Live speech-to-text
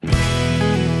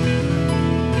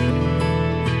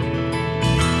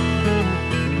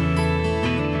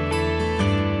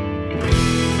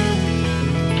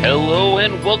Hello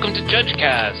and welcome to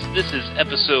JudgeCast. This is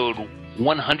episode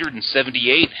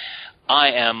 178. I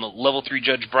am Level 3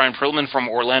 Judge Brian Perlman from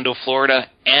Orlando, Florida,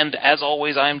 and as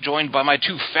always I am joined by my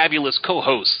two fabulous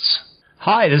co-hosts.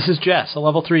 Hi, this is Jess, a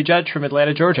Level 3 Judge from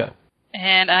Atlanta, Georgia.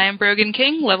 And I am Brogan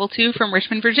King, Level 2 from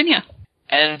Richmond, Virginia.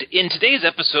 And in today's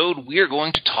episode, we are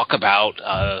going to talk about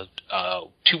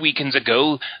 2 weekends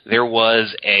ago, there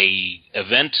was a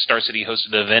event, Star City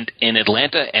hosted an event in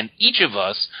Atlanta, and each of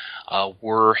us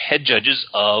were head judges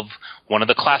of one of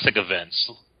the classic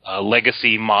events,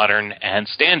 Legacy, Modern, and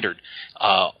Standard.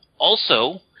 Now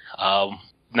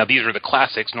these are the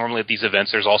classics. Normally at these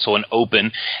events there's also an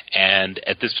open, and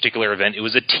at this particular event it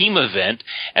was a team event,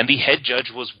 and the head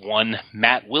judge was one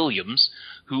Matt Williams,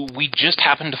 who we just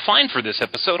happened to find for this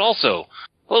episode also.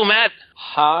 Hello, Matt.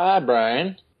 Hi,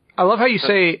 Brian. I love how you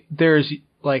say there's,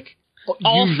 like,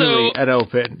 usually an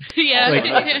open. Yeah.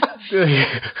 Like,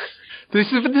 this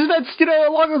event's,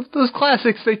 along with those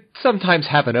classics, they sometimes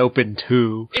have an open,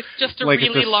 too. It's just a like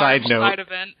really large side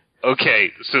event.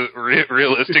 Okay, so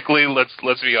realistically,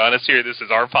 let's be honest here, this is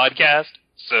our podcast,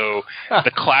 so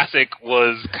the classic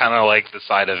was kind of like the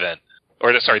side event.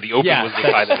 Or, sorry, the open was the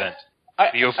side event.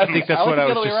 I think that's what I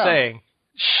was just saying.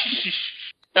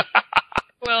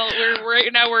 Well,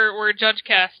 we're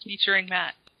JudgeCast featuring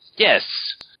Matt. Yes.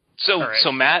 So, right.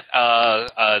 So Matt,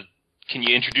 can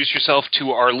you introduce yourself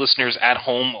to our listeners at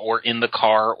home or in the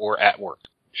car or at work?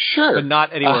 Sure. But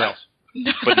not anywhere else.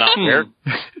 But not where?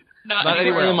 Not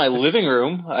anywhere in my living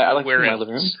room. I like to Where in my else?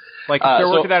 living room. Like, if they're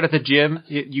working out at the gym,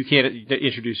 you can't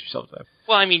introduce yourself to them.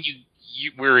 Well, I mean,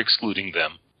 we're excluding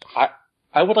them.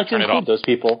 I would like to include those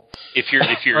people. If you're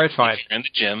Right, fine.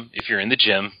 if you're in the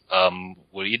gym,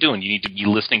 what are you doing? You need to be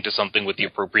listening to something with the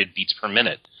appropriate beats per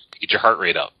minute to get your heart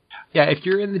rate up. Yeah, if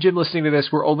you're in the gym listening to this,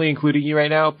 we're only including you right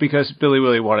now because Billy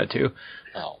Willie wanted to.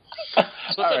 Oh. All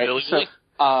right, Billy so,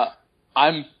 Willie?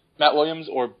 I'm Matt Williams,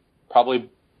 or probably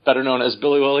better known as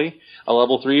Billy Willie, a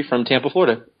Level 3 from Tampa,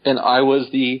 Florida. And I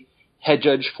was the head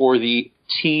judge for the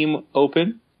Team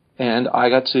Open, and I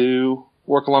got to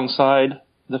work alongside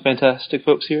the fantastic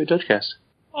folks here at JudgeCast.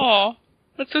 Aw,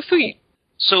 that's so sweet.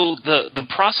 So the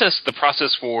process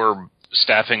for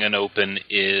staffing an open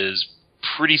is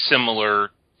pretty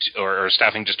similar or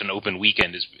staffing just an open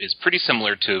weekend is pretty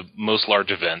similar to most large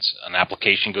events. An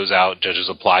application goes out, judges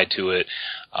apply to it,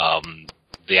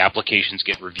 the applications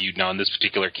get reviewed. Now, in this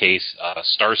particular case,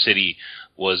 Star City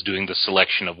was doing the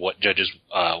selection of what judges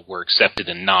were accepted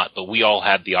and not, but we all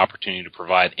had the opportunity to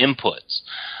provide inputs.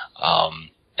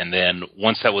 And then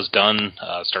once that was done,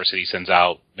 Star City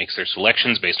makes their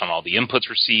selections based on all the inputs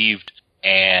received,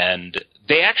 and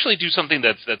they actually do something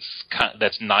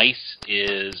that's nice.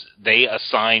 Is they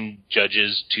assign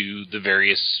judges to the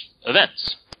various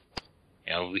events.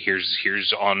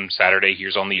 Here's on Saturday,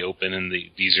 here's on the Open, and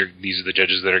these are the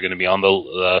judges that are going to be on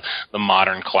the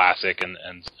Modern Classic and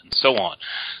so on.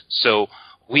 So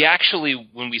we actually,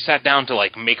 when we sat down to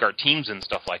like make our teams and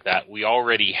stuff like that, we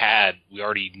already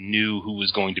knew who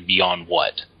was going to be on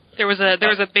what. There was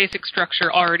a basic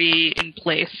structure already in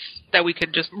place that we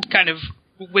could just kind of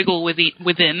wiggle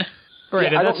within. Right,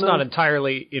 Yeah, and that's not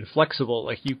entirely inflexible.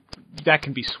 Like, that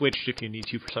can be switched if you need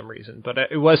to for some reason. But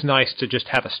it was nice to just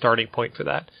have a starting point for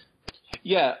that.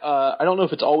 Yeah, I don't know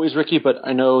if it's always Ricky, but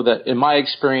I know that in my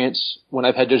experience, when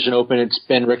I've had judged an open, it's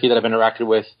been Ricky that I've interacted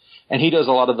with, and he does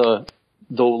a lot of the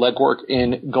legwork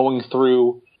in going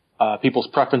through people's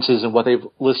preferences and what they've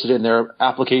listed in their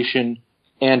application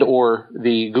and or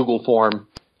the Google form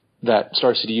that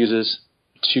Star City uses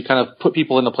to kind of put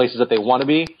people in the places that they want to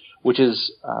be, which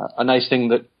is a nice thing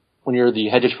that when you're the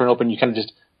head judge for an open, you kind of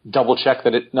just double check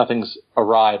that nothing's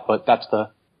awry, but that's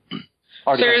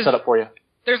already set up for you.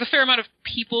 There's a fair amount of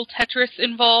people Tetris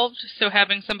involved, so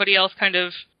having somebody else kind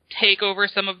of take over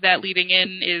some of that leading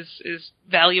in is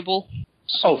valuable.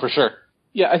 Oh, for sure.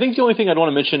 Yeah, I think the only thing I'd want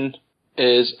to mention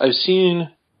is I've seen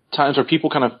times where people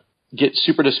kind of get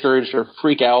super discouraged or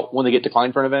freak out when they get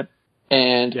declined for an event.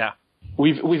 And yeah,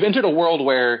 we've entered a world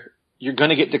where you're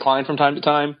going to get declined from time to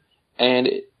time, and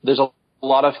there's a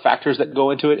lot of factors that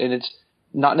go into it, and it's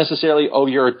not necessarily, oh,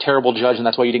 you're a terrible judge and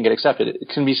that's why you didn't get accepted. It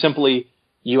can be simply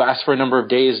you ask for a number of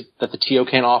days that the TO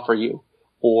can't offer you,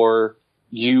 or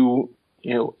you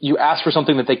ask for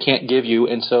something that they can't give you,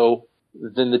 and so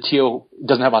then the TO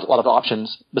doesn't have a lot of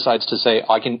options besides to say,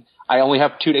 I only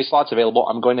have 2-day slots available.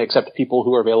 I'm going to accept people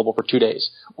who are available for 2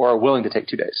 days or are willing to take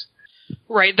 2 days.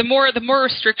 Right. The more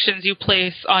restrictions you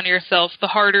place on yourself, the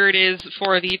harder it is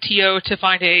for the TO to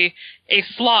find a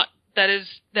slot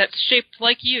that's shaped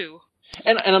like you.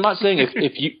 And I'm not saying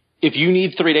if you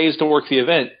need 3 days to work the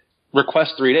event,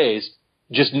 request 3 days.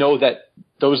 Just know that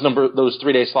those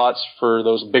 3-day slots for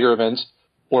those bigger events,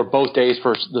 or both days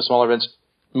for the smaller events,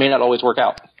 may not always work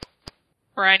out.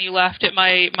 Ryan, you laughed at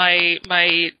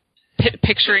my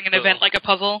picturing an event like a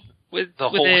puzzle with the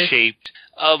hole shaped.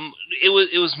 It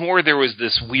was more, there was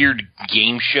this weird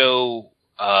game show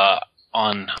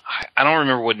on, I don't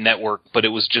remember what network, but it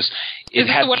was just, Is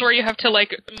this the one where you have to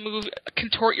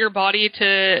contort your body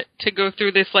to go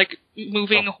through this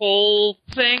moving hole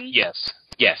thing? Yes.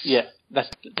 Yeah,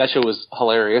 that show was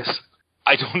hilarious.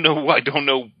 I don't know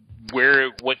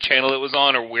what channel it was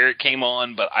on or where it came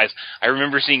on, but I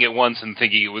remember seeing it once and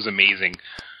thinking it was amazing.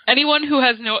 Anyone who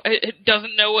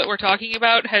doesn't know what we're talking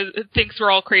about thinks we're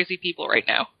all crazy people right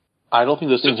now. I don't think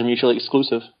those things are mutually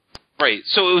exclusive. Right.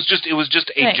 So it was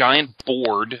just a giant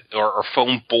board or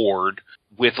foam board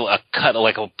with a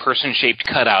person shaped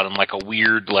cutout and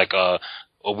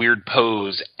a weird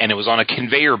pose, and it was on a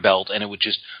conveyor belt, and it would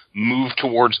just move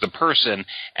towards the person,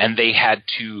 and they had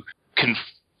to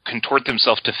contort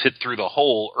themselves to fit through the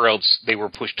hole, or else they were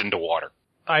pushed into water.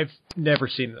 I've never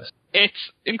seen this.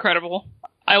 It's incredible.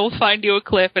 I will find you a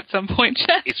clip at some point,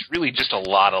 Jeff. It's really just a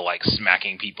lot of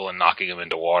smacking people and knocking them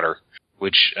into water,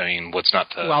 which, I mean, what's not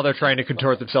to... While they're trying to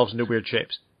contort themselves into weird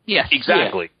shapes. Yes.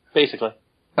 Exactly. Yeah, basically.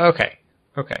 Okay.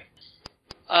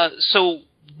 So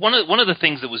one of the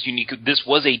things that was unique, this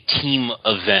was a team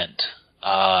event.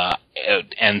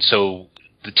 And so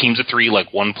the teams of 3,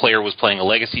 one player was playing a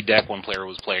legacy deck, one player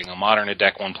was playing a modern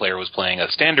deck, one player was playing a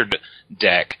standard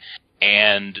deck.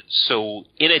 And so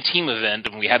in a team event,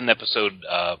 and we had an episode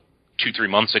 2-3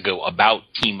 months ago about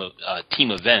team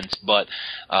events, but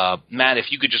Matt,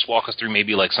 if you could just walk us through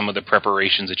maybe some of the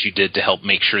preparations that you did to help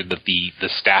make sure that the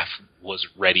staff was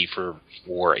ready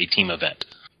for a team event.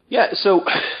 Yeah, so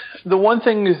the one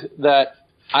thing that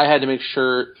I had to make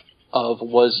sure of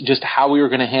was just how we were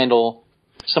going to handle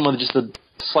some of the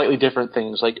slightly different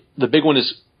things. The big one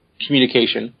is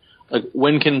communication.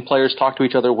 When can players talk to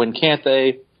each other? When can't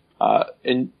they?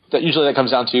 And usually that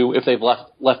comes down to if they've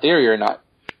left the area or not.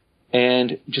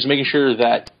 And just making sure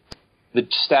that the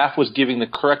staff was giving the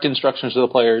correct instructions to the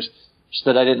players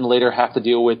so that I didn't later have to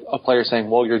deal with a player saying,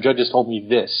 well, your judges told me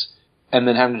this, and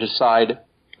then having to decide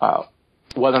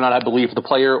whether or not I believe the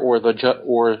player or the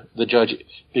judge.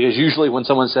 Because usually when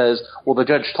someone says, well, the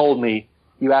judge told me,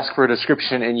 you ask for a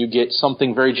description and you get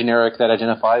something very generic that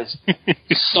identifies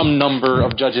some number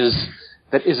of judges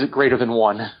that isn't greater than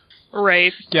 1.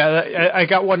 Right. Yeah, I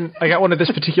got one of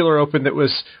this particular open that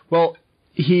was, well,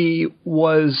 he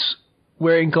was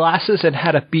wearing glasses and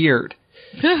had a beard.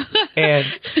 And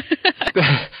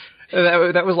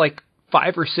that was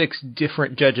 5 or 6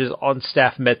 different judges on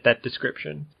staff met that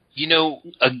description.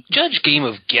 A judge game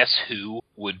of Guess Who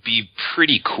would be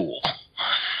pretty cool.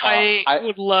 I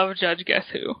would love Judge Guess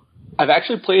Who. I've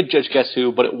actually played Judge Guess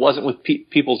Who, but it wasn't with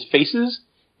people's faces.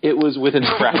 It was with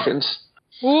infractions.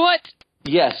 What?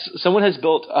 Yes. Someone has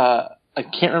built, I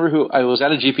can't remember who, I was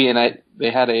at a GP and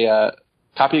they had a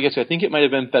copy of Guess Who. I think it might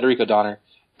have been Federico Donner.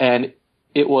 And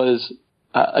it was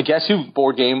a Guess Who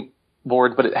board,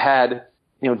 but it had,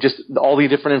 just all the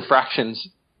different infractions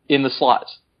in the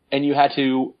slots. And you had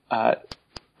to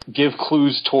give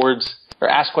clues towards, or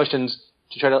ask questions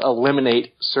to try to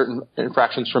eliminate certain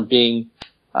infractions from being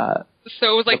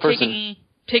So it was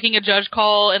taking a judge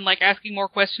call and asking more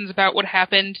questions about what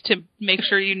happened to make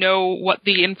sure you know what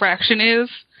the infraction is?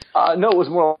 No, it was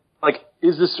more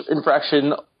is this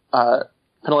infraction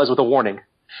penalized with a warning?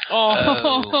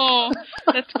 Oh,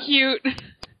 that's cute.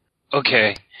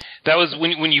 Okay. That was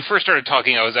when you first started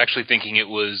talking, I was actually thinking it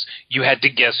was you had to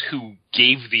guess who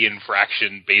gave the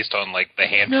infraction based on the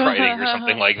handwriting or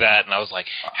something like that, and I was like,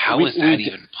 how is that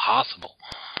even possible?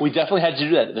 We definitely had to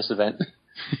do that at this event.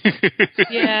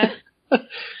 Yeah.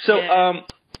 So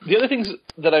the other things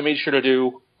that I made sure to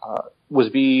do was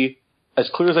be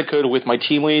as clear as I could with my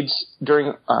team leads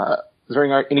during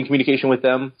any communication with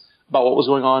them about what was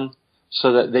going on,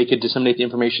 so that they could disseminate the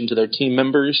information to their team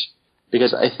members.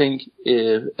 Because I think,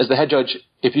 as the head judge,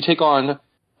 if you take on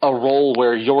a role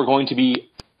where you're going to be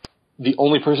the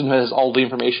only person who has all the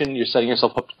information, you're setting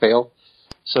yourself up to fail.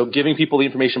 So giving people the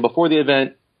information before the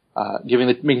event,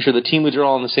 making sure the team leads are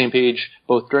all on the same page,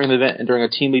 both during the event and during a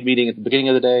team lead meeting at the beginning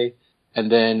of the day,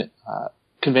 and then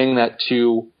conveying that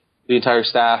to the entire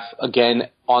staff, again,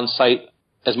 on site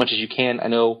as much as you can. I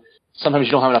know sometimes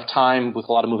you don't have enough time with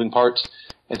a lot of moving parts,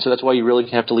 and so that's why you really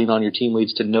have to lean on your team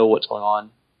leads to know what's going on.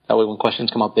 That way when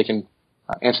questions come up, they can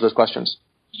answer those questions.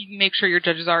 You make sure your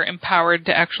judges are empowered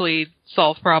to actually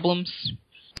solve problems.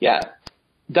 Yeah,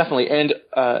 definitely. And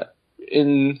at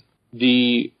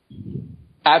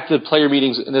the player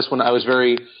meetings in this one, I was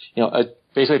very, I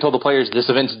basically told the players, this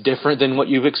event's different than what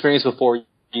you've experienced before.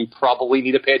 you probably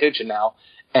need to pay attention now.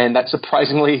 And that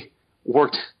surprisingly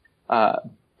worked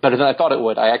better than I thought it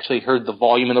would. I actually heard the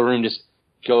volume in the room just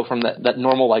go from that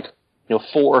normal 4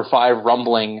 or 5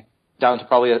 rumbling down to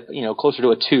probably closer to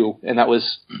a 2, and that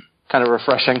was kind of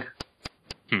refreshing.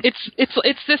 It's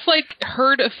this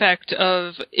herd effect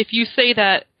of if you say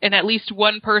that and at least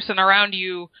one person around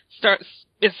you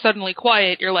is suddenly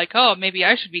quiet, you're like, oh, maybe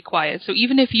I should be quiet. So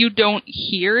even if you don't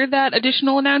hear that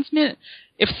additional announcement,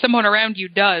 if someone around you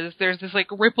does, there's this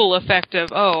ripple effect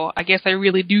of, oh, I guess I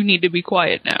really do need to be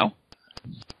quiet now.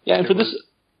 Yeah, and for this,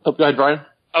 go ahead, Brian.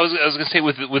 I was going to say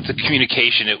with the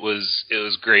communication, it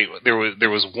was great. There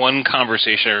was one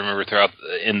conversation I remember throughout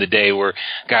in the day where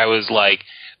a guy was like,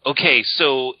 okay,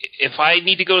 so if I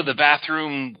need to go to the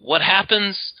bathroom, what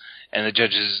happens? And the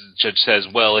judge says,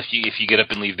 well, if you get up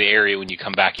and leave the area, when you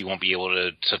come back, you won't be able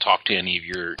to talk to any of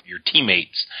your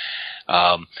teammates.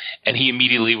 And he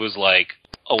immediately was like,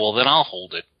 oh, well, then I'll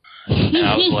hold it. And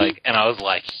I was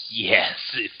like, yes,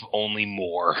 if only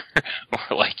more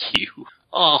were like you.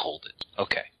 I'll hold it.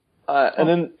 Okay. And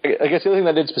then I guess the other thing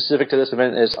that I did specific to this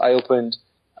event is I opened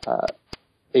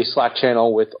a Slack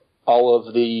channel with all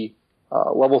of the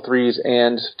level 3s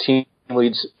and team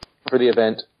leads for the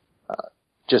event,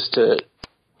 just to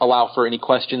allow for any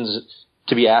questions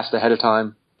to be asked ahead of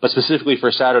time. But specifically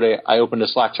for Saturday, I opened a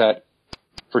Slack chat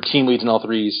for team leads and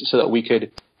L3s so that we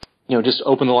could, just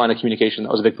open the line of communication.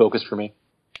 That was a big focus for me.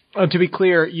 To be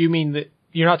clear, you mean that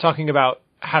you're not talking about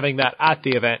having that at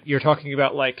the event. You're talking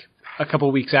about a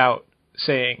couple weeks out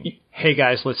saying, hey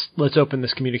guys, let's open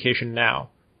this communication now.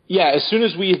 Yeah, as soon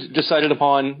as we decided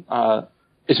upon,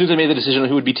 as soon as I made the decision on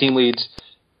who would be team leads,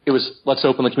 it was let's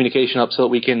open the communication up so that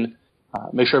we can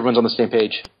make sure everyone's on the same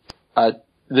page.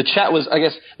 The chat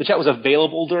was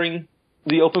available during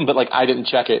the open, but I didn't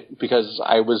check it because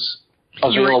I was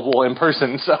available in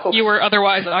person. So you were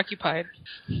otherwise occupied.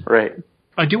 Right.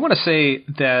 I do want to say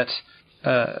that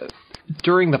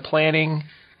during the planning,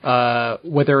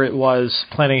 whether it was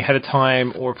planning ahead of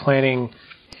time or planning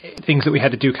things that we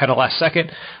had to do kind of last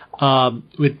second,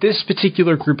 with this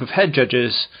particular group of head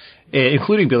judges,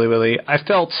 including Billy Willie, I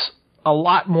felt a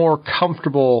lot more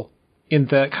comfortable in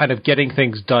the kind of getting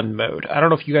things done mode. I don't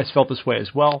know if you guys felt this way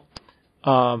as well.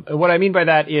 And what I mean by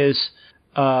that is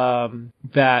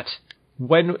that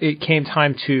when it came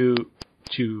time to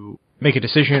make a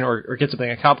decision or get something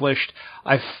accomplished,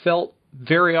 I felt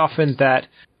very often that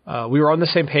we were on the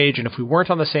same page, and if we weren't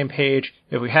on the same page,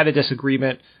 if we had a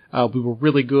disagreement, we were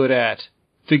really good at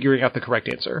figuring out the correct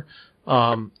answer.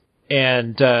 I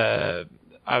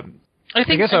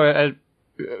guess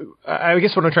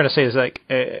what I'm trying to say is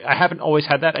I haven't always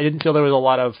had that. I didn't feel there was a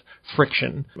lot of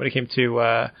friction when it came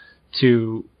to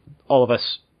all of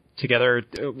us together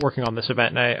working on this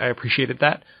event, and I appreciated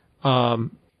that. I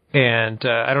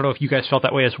don't know if you guys felt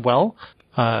that way as well,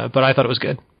 but I thought it was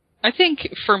good. I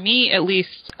think for me, at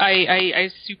least, I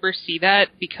super see that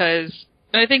because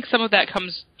I think some of that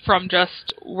comes from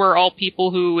just we're all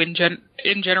people who in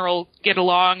general get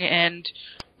along and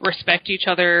respect each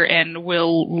other and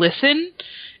will listen.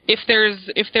 If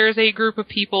there's a group of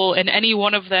people and any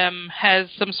one of them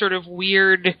has some sort of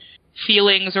weird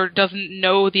feelings or doesn't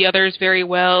know the others very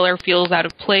well or feels out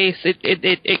of place,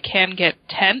 it can get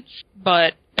tense.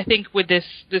 But I think with this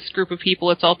group of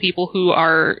people, it's all people who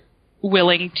are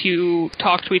willing to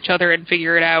talk to each other and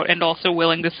figure it out, and also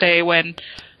willing to say when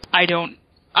I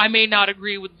may not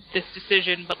agree with this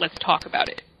decision, but let's talk about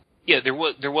it. Yeah, there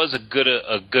was a good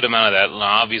amount of that.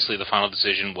 Now, obviously, the final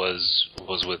decision was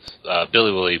with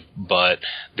Billy Willie, but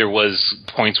there was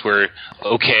points where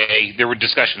there were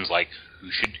discussions like who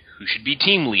should be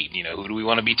team lead? Who do we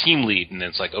want to be team lead? And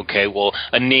it's like, okay, well,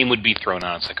 a name would be thrown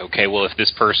out. It's like, okay, well, if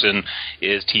this person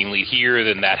is team lead here,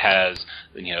 then that has,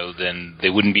 then they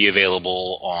wouldn't be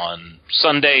available on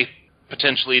Sunday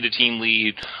potentially to team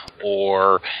lead,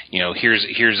 or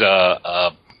here's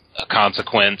a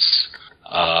consequence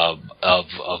of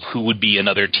who would be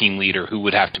another team leader, who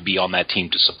would have to be on that team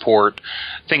to support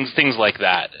things like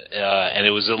that. And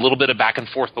it was a little bit of back and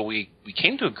forth, but we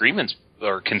came to agreements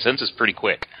or consensus pretty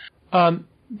quick. I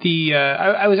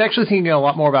was actually thinking a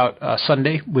lot more about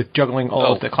Sunday with juggling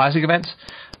all of the classic events,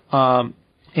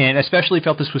 and especially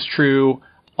felt this was true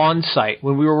on site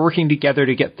when we were working together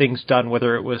to get things done,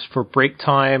 whether it was for break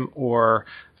time or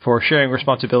for sharing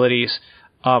responsibilities.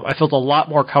 I felt a lot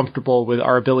more comfortable with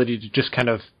our ability to just kind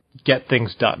of get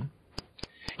things done.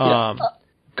 Go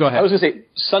ahead. I was going to say,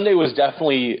 Sunday was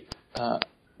definitely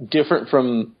different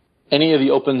from any of the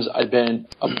opens I'd been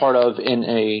a part of in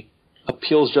a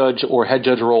appeals judge or head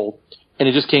judge role. And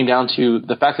it just came down to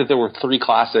the fact that there were 3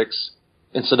 classics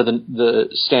instead of the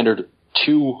standard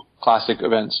 2 classic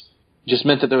events just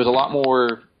meant that there was a lot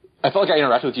more. I felt like I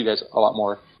interacted with you guys a lot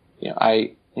more.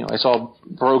 I saw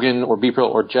Brogan or Beepril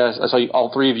or Jess. I saw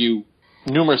all three of you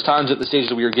numerous times at the stages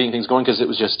that we were getting things going because it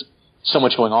was just so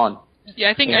much going on. Yeah,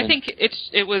 I think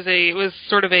it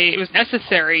was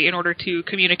necessary in order to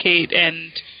communicate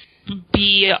and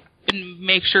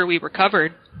make sure we were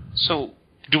covered. So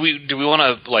do we want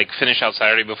to finish out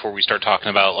Saturday before we start talking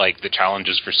about the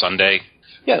challenges for Sunday?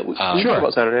 Yeah, we can talk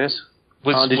about Saturdays.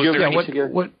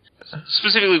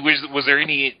 Specifically, was there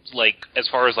any as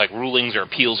far as rulings or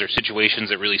appeals or situations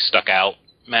that really stuck out,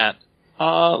 Matt?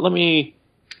 Let me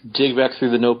dig back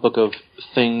through the notebook of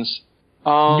things.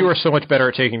 You are so much better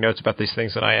at taking notes about these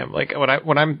things than I am.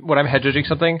 When I'm head judging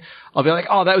something, I'll be like,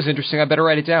 "Oh, that was interesting. I better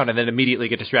write it down," and then immediately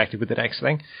get distracted with the next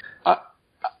thing.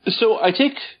 So I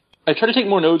try to take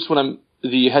more notes when I'm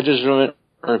the head judge for an event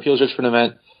or appeals judge for an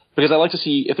event because I like to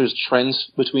see if there's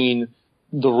trends between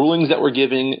the rulings that we're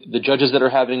giving, the judges that are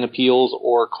having appeals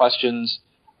or questions.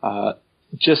 I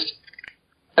just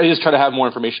try to have more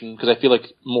information because I feel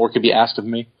like more could be asked of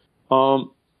me.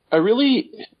 It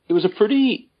was a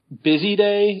pretty busy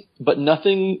day, but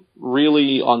nothing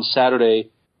really on Saturday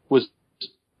was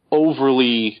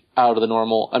overly out of the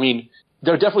normal. I mean,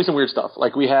 there were definitely some weird stuff.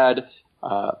 We had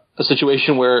a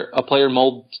situation where a player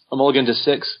mulled a mulligan to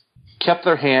 6, kept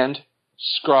their hand,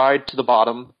 scryed to the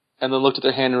bottom, and then looked at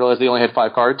their hand and realized they only had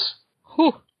 5 cards.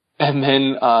 Whew. And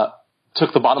then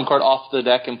took the bottom card off the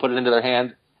deck and put it into their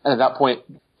hand. And at that point,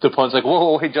 the opponent's like,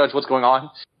 whoa, hey, Judge, what's going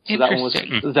on? So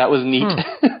that was neat.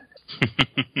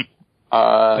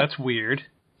 That's weird.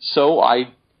 So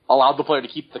I allowed the player to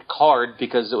keep the card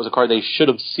because it was a card they should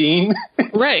have seen.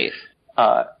 Right.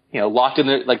 Locked in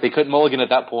there, they couldn't mulligan at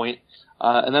that point.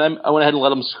 And then I went ahead and let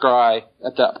them scry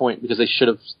at that point because they should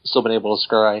have still been able to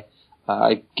scry.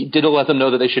 I did let them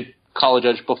know that they should call a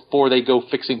judge before they go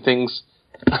fixing things.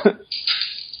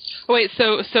 Wait,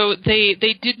 so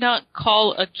they did not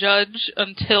call a judge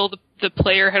until the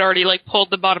player had already pulled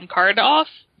the bottom card off?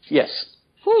 Yes.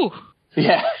 Whew.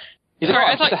 Yeah.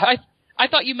 Sorry, I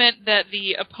thought you meant that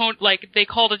the opponent, they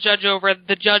called a judge over,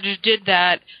 the judge did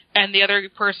that, and the other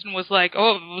person was like,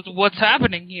 "Oh, what's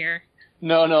happening here?"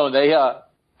 No, they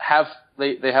have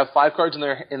 5 cards in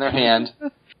their hand.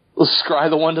 They'll scry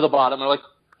the one to the bottom. They're like,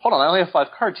 "Hold on, I only have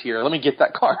 5 cards here. Let me get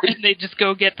that card." And they just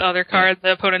go get the other card.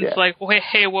 The opponent's like, "Wait,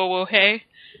 hey, whoa, hey."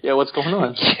 Yeah, what's going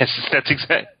on? Yes, that's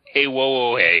exact. Hey,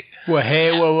 whoa, hey. Well,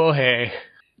 hey, whoa, hey.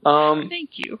 Thank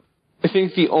you. I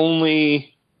think the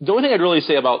only thing I'd really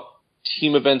say about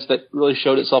team events that really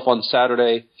showed itself on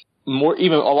Saturday,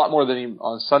 even a lot more than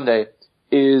on Sunday,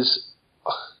 is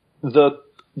the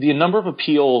number of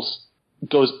appeals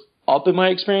goes up in my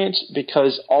experience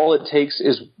because all it takes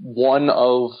is one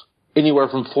of anywhere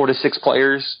from 4 to 6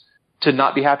 players to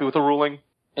not be happy with a ruling.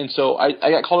 And so I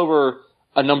got called over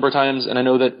a number of times, and I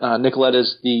know that Nicolette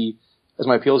as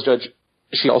my appeals judge,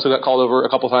 she also got called over a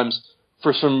couple times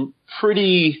for some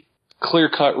pretty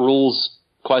clear-cut rules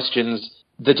questions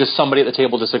that just somebody at the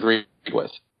table disagreed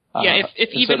with. Yeah, if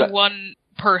even one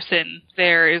person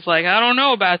there is like, I don't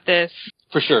know about this.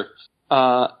 For sure.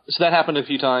 So that happened a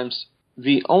few times.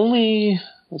 The only...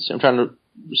 Let's see, I'm trying to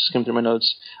skim through my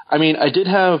notes. I mean, I did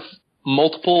have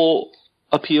multiple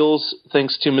appeals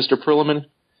thanks to Mr. Perlman.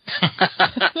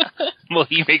 Well,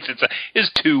 he makes it sound...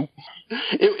 It's 2.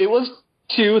 It was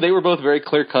 2. They were both very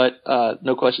clear-cut.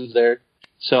 No questions there.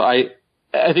 So I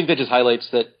think that just highlights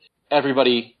that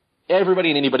everybody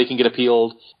and anybody can get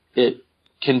appealed. It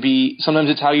can be, sometimes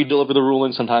it's how you deliver the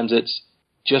ruling, sometimes it's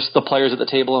just the players at the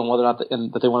table and whether or not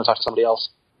that they want to talk to somebody else.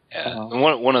 Yeah.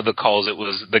 One of the calls, it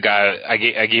was the guy,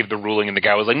 I gave the ruling and the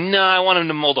guy was like, no, I want him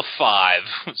to mold a 5,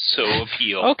 so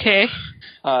appeal. Okay.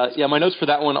 Yeah, my notes for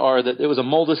that one are that it was a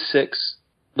mold of 6.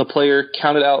 The player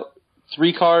counted out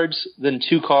 3 cards, then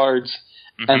 2 cards,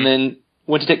 and then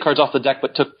went to take cards off the deck,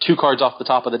 but took 2 cards off the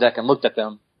top of the deck and looked at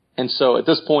them. And so at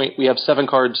this point, we have 7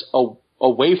 cards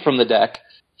away from the deck.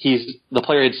 The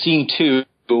player had seen 2.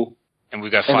 And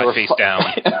we've got 5 face down.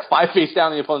 5 face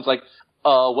down, and the opponent's like,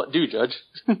 what do, Judge?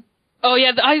 Oh,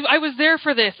 yeah, I was there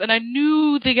for this, and I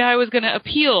knew the guy was going to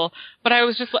appeal, but I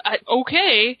was just like,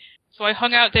 okay. So I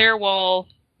hung out there while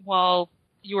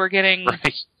you were getting...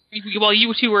 Right. While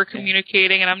you two were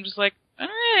communicating, and I'm just like, all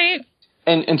right.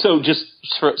 And so just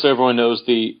so everyone knows,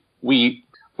 we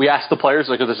asked the players,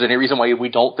 like, if there's any reason why we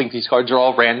don't think these cards are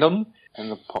all random.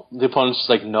 And the opponent's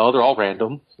like, no, they're all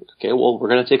random. Okay, well, we're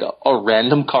going to take a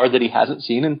random card that he hasn't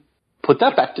seen and put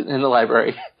that back in the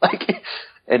library.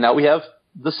 And now we have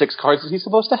the 6 cards that he's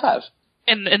supposed to have.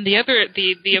 And the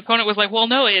opponent was like, well,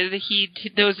 no,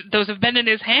 those have been in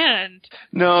his hand.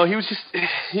 No, he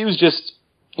was just,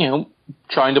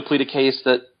 trying to plead a case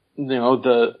that,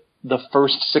 the the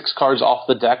first 6 cards off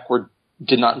the deck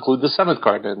did not include the 7th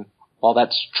card. And while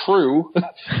that's true,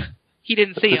 he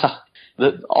didn't see them.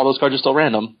 All those cards are still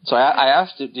random. So I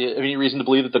asked, do you have any reason to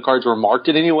believe that the cards were marked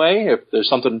in any way? If there's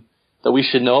something that we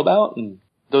should know about? And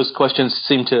those questions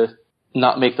seem to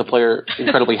not make the player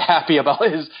incredibly happy about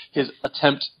his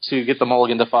attempt to get the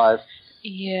mulligan to 5.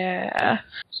 Yeah.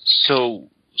 So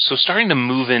starting to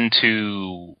move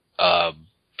into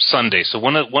Sunday. So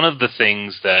one of the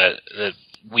things that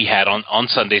we had on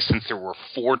Sunday, since there were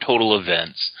 4 total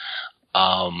events,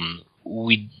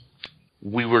 we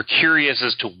were curious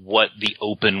as to what the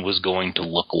Open was going to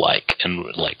look like, and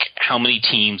like how many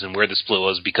teams and where the split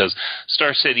was, because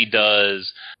Star City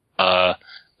does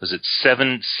was it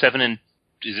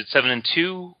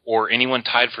 7-2 or anyone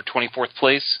tied for 24th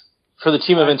place? For the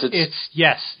team events, it's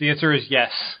yes. The answer is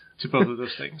yes to both of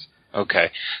those things.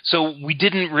 Okay. So we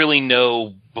didn't really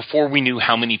know, before we knew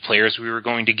how many players we were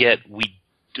going to get,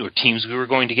 or teams we were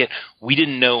going to get, we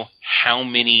didn't know how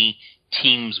many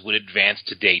teams would advance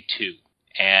to day 2.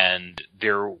 And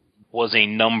there was a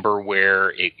number where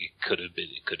it could have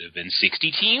been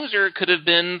 60 teams, or it could have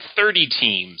been 30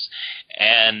 teams.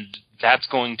 And that's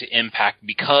going to impact,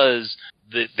 because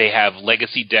they have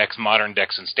legacy decks, modern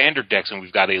decks, and standard decks, and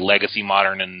we've got a legacy,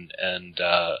 modern, and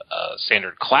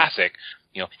standard classic.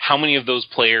 You know, how many of those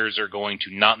players are going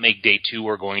to not make day 2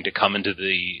 or going to come into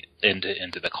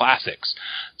the classics?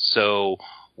 So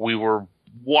we were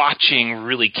watching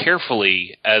really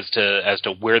carefully as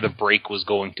to where the break was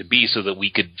going to be, so that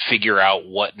we could figure out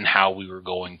what and how we were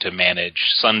going to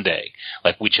manage Sunday,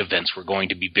 like which events were going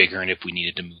to be bigger and if we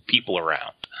needed to move people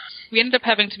around. We ended up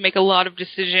having to make a lot of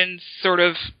decisions sort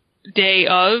of day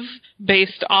of,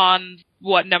 based on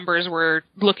what numbers were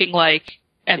looking like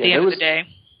at the end of the day.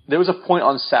 There was a point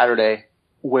on Saturday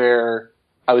where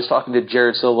I was talking to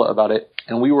Jared Silva about it,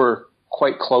 and we were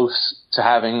quite close to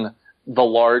having the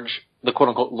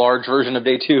quote-unquote large version of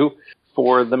day 2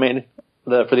 for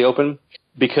for the Open,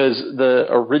 because the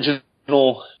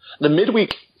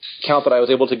midweek count that I was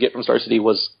able to get from Star City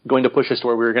was going to push us to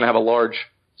where we were going to have a large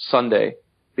Sunday,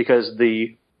 because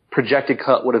the projected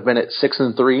cut would have been at 6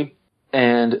 and 3,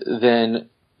 and then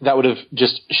that would have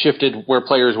just shifted where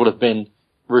players would have been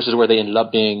versus where they ended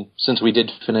up being, since we did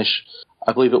finish,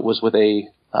 I believe it was with a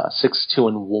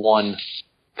 6-2-1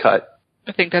 cut.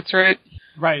 I think that's right.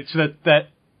 Right, so that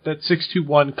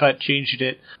 6-2-1 cut changed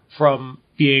it from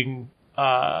being,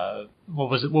 what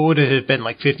would it have been,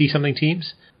 like 50-something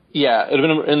teams? Yeah, it would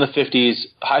have been in the 50s.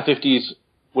 High 50s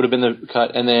would have been the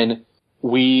cut, and then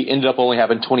we ended up only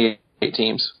having 28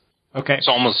 teams. Okay. It's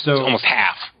almost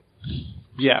half.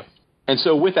 Yeah. And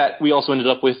so with that, we also ended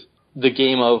up with the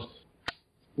game of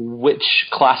which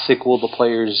classic will the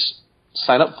players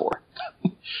sign up for.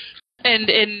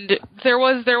 And there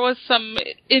was some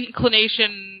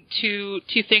inclination to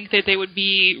think that they would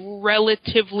be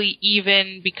relatively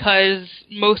even, because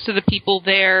most of the people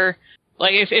there,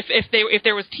 like if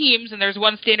there was teams and there's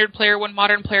one standard player, one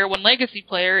modern player, one legacy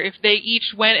player, if they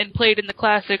each went and played in the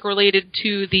classic related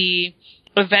to the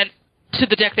event, to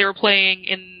the deck they were playing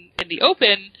in the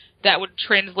Open, that would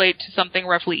translate to something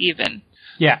roughly even.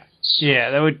 Yeah,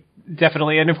 that would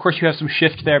definitely, and of course you have some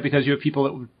shift there because you have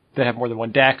people that have more than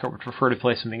one deck or would prefer to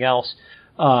play something else.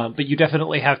 But you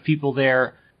definitely have people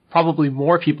there, probably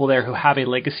more people there who have a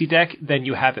legacy deck than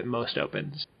you have at most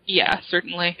Opens. Yeah,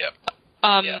 certainly.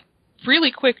 Yep.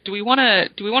 Really quick, do we want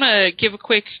to give a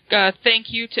quick thank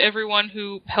you to everyone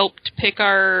who helped pick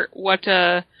what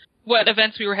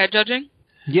events we were head judging?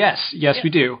 Yes, we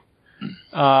do.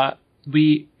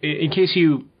 We, in case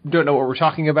you don't know what we're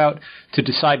talking about, to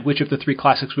decide which of the 3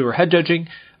 classics we were head judging,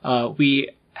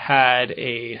 we had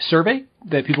a survey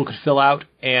that people could fill out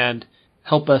and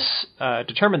help us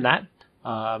determine that.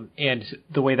 And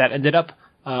the way that ended up,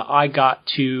 I got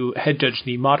to head judge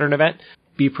the modern event,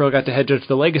 B-Pro got to head judge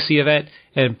the legacy event,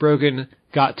 and Brogan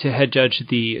got to head judge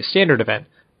the standard event.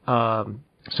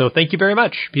 So thank you very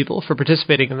much, people, for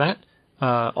participating in that.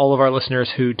 All of our listeners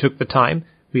who took the time,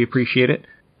 we appreciate it.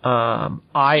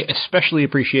 I especially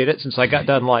appreciate it since I got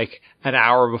done like an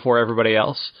hour before everybody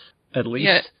else, at least.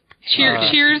 Yeah.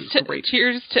 Cheers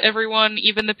to everyone,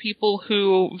 even the people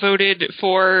who voted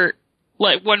for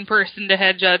like one person to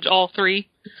head judge all 3.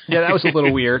 Yeah, that was a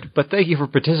little weird, but thank you for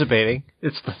participating.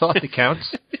 It's the thought that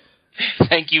counts.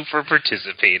 Thank you for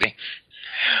participating.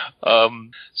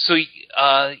 So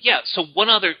one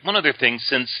other thing,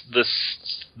 since the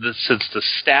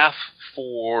staff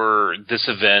for this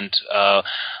event,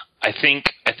 I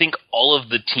think all of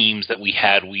the teams that we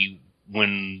had,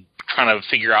 when trying to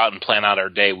figure out and plan out our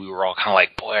day, we were all kind of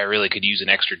like, boy, I really could use an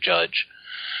extra judge.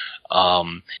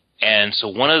 And so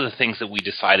one of the things that we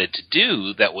decided to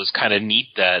do that was kind of neat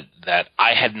that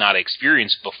I had not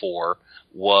experienced before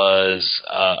was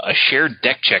a shared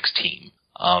deck checks team.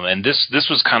 And this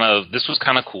was kind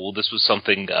of cool. This was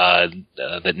something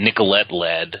that Nicolette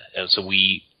led. And so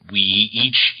we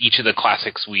each of the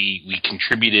classics we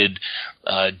contributed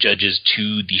judges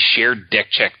to the shared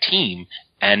deck check team.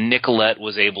 And Nicolette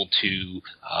was able to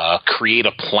create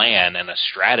a plan and a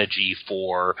strategy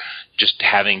for just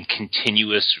having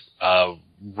continuous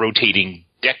rotating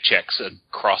deck checks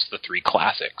across the 3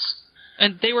 classics.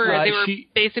 And they were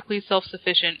basically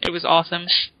self-sufficient. It was awesome.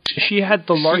 She had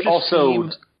the largest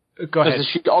team. Go ahead.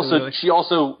 She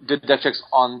also did deck checks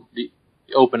on the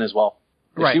Open as well.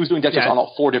 Right. She was doing deck checks on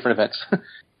all 4 different events.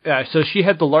 Yeah. So she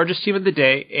had the largest team of the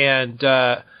day, and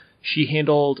she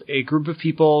handled a group of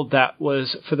people that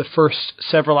was, for the first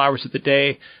several hours of the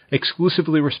day,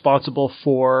 exclusively responsible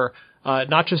for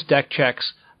not just deck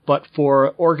checks, but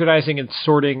for organizing and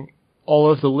sorting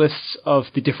all of the lists of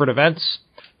the different events.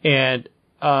 And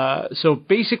so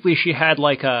basically she had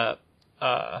like an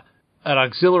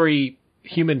auxiliary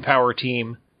human power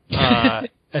team at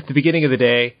the beginning of the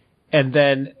day, and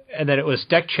then it was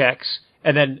deck checks,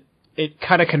 and then it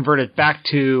kind of converted back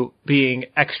to being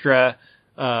extra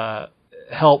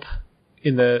help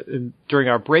during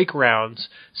our break rounds,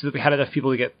 so that we had enough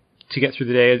people to get through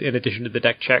the day in addition to the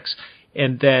deck checks.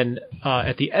 And then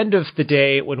at the end of the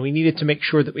day, when we needed to make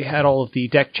sure that we had all of the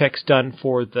deck checks done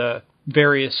for the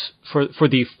for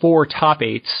the 4 top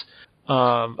 8s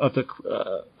of the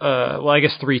I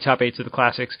guess 3 top 8s of the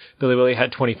classics. Billy Willie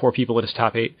had 24 people in his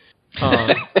top 8.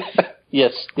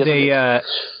 Yes.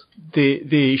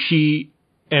 She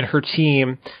and her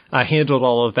team handled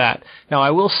all of that. Now,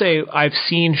 I will say I've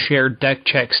seen shared deck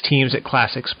checks teams at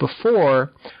classics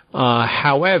before.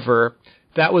 However,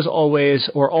 that was always,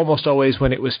 or almost always,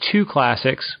 when it was 2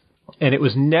 classics, and it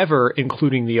was never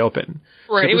including the Open.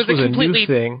 Right. So this was a new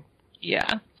thing.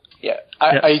 Yeah. Yeah.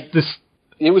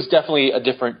 It was definitely a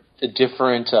different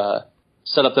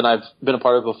setup than I've been a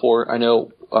part of before. I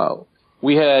know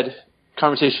we had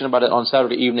conversation about it on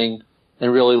Saturday evening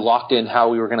and really locked in how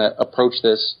we were going to approach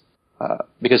this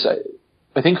because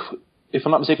I think, if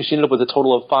I'm not mistaken, she ended up with a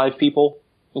total of 5 people,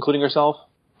 including herself.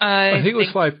 I think it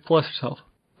was 5 plus herself.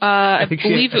 I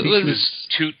believe it was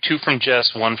 2 from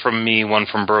Jess, 1 from me, 1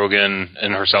 from Brogan,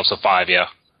 and herself, so 5, yeah.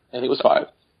 I think it was 5.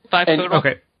 5 total.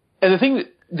 Okay. And the thing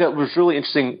that was really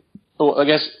interesting, I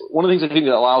guess one of the things I think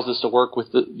that allows this to work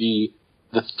with the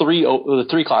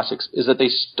 3 classics is that they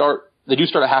do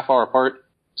start a half hour apart.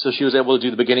 So she was able to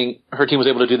do the beginning. Her team was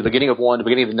able to do the beginning of one, the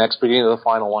beginning of the next, beginning of the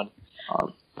final one.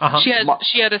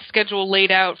 She had a schedule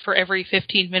laid out for every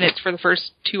 15 minutes for the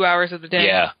first 2 hours of the day.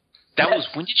 Yeah,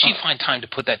 when did she find time to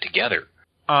put that together?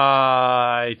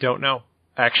 I don't know,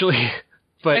 actually.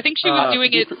 But I think she was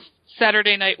doing it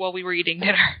Saturday night while we were eating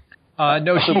dinner.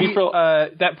 No,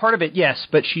 that part of it, yes,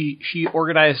 but she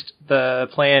organized the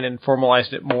plan and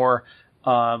formalized it more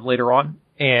later on,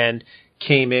 and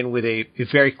came in with a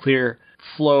very clear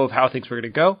flow of how things were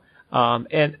going to go.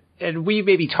 And we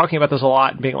may be talking about this a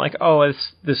lot and being like, oh,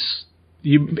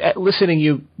 listening,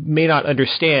 you may not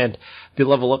understand the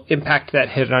level of impact that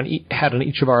had on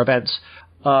each of our events.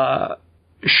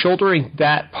 Shouldering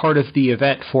that part of the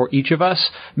event for each of us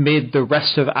made the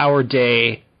rest of our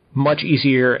day much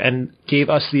easier and gave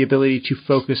us the ability to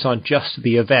focus on just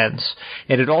the events.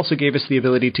 And it also gave us the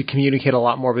ability to communicate a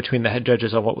lot more between the head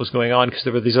judges on what was going on, because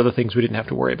there were these other things we didn't have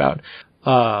to worry about.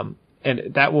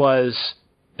 And that was,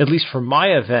 at least for my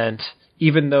event,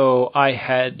 even though I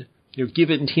had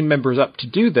given team members up to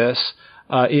do this,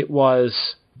 it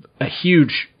was a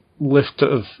huge lift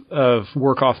of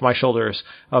work off my shoulders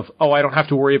of, I don't have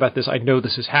to worry about this. I know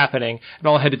this is happening. And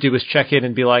all I had to do was check in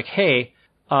and be like, hey,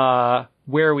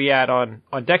 where are we at on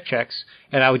deck checks?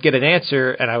 And I would get an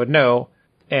answer and I would know.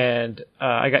 And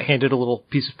I got handed a little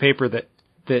piece of paper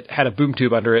that had a boom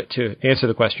tube under it to answer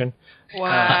the question.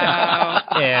 Wow.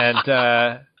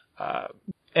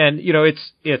 And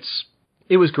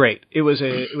it was great. It was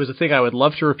a thing I would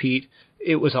love to repeat.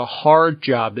 It was a hard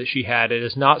job that she had. It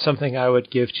is not something I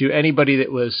would give to anybody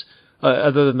that was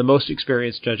other than the most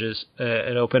experienced judges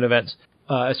at open events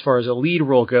as far as a lead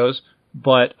role goes.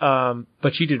 But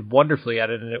she did wonderfully at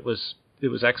it, and it was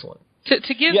excellent.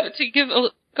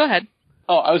 Go ahead.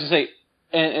 Oh, I was going to say,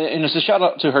 and it's a shout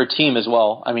out to her team as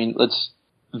well. I mean,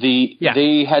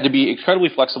 they had to be incredibly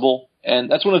flexible,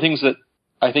 and that's one of the things that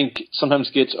I think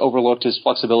sometimes gets overlooked is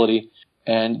flexibility.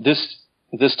 And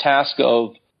this task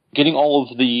of getting all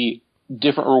of the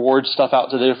different reward stuff out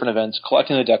to the different events,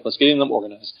 collecting the deck list, getting them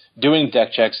organized, doing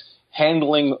deck checks,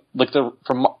 handling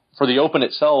for the open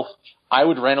itself. I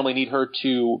would randomly need her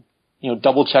to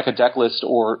double check a deck list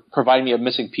or provide me a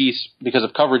missing piece because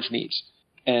of coverage needs.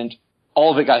 And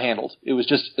all of it got handled. It was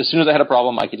just, as soon as I had a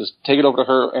problem, I could just take it over to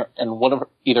her, and one of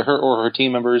either her or her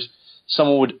team members,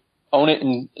 someone would own it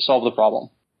and solve the problem.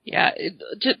 Yeah,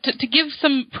 to give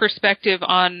some perspective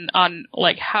on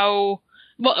like how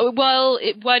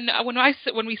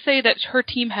when we say that her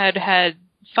team had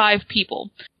 5 people,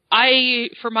 I,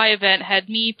 for my event, had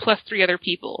me plus 3 other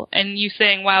people, and you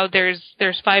saying, wow, there's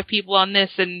 5 people on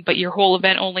this, but your whole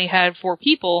event only had 4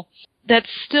 people. That's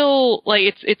still,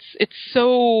 like, it's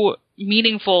so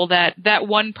meaningful that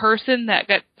one person that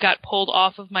got pulled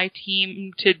off of my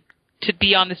team to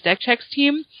be on this deck checks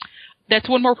team, that's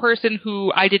one more person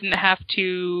who I didn't have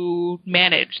to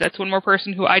manage. That's one more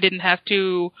person who I didn't have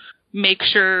to make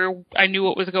sure I knew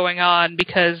what was going on,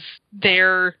 because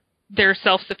they're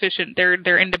self-sufficient.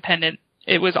 They're independent.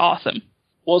 It was awesome.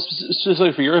 Well,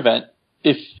 specifically for your event,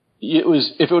 if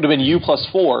it would have been you plus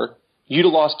 4, you'd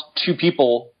have lost 2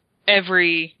 people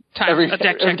every time a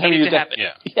deck check needed to happen.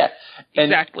 Yeah.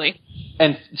 Exactly.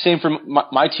 And same for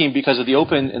my team, because of the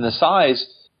open and the size,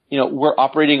 we're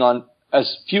operating on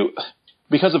as few,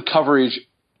 because of coverage.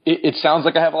 It sounds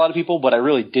like I have a lot of people, but I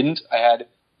really didn't. I had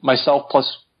myself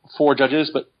plus 4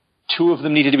 judges, but 2 of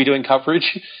them needed to be doing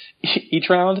coverage each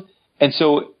round. And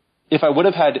so if I would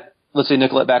have had, let's say,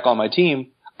 Nicolette back on my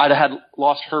team, I'd have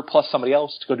lost her plus somebody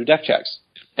else to go do deck checks.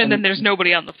 And then there's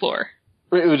nobody on the floor.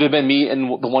 It would have been me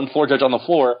and the one floor judge on the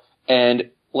floor.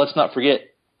 And let's not forget,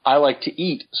 I like to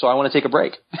eat, so I want to take a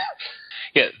break.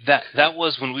 Yeah, that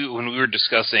was when we were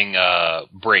discussing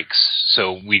breaks.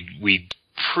 So we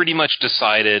pretty much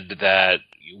decided that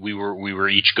we were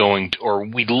each going to, or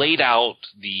we laid out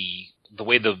the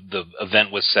way the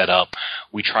event was set up.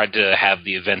 We tried to have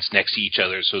the events next to each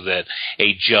other so that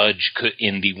a judge could,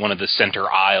 in one of the center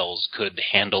aisles, could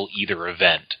handle either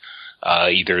event.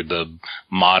 Either the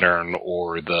modern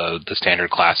or the standard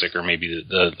classic, or maybe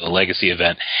the legacy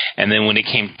event. And then when it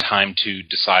came time to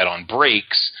decide on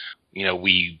breaks,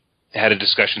 we had a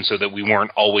discussion so that we weren't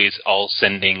always all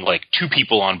sending like 2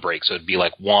 people on break. So it'd be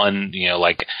like one,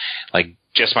 like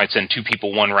Jess might send 2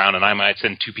 people one round and I might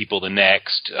send 2 people the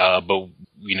next. But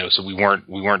so we weren't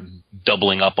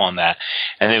doubling up on that.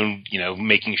 And then,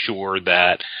 making sure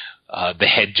that the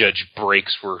head judge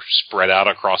breaks were spread out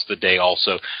across the day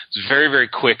also. It's very, very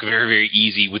quick, very, very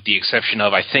easy, with the exception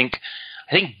of, I think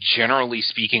generally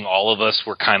speaking, all of us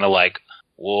were kind of like,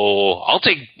 well, I'll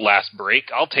take last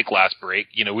break.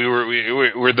 We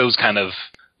were those kind of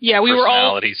we were all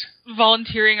personalities.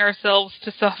 Volunteering ourselves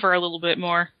to suffer a little bit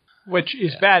more. Which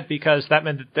is bad, because that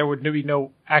meant that there would be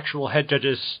no actual head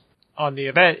judges on the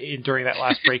event during that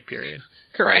last break period.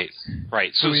 Correct.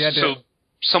 Right. So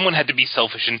someone had to be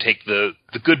selfish and take the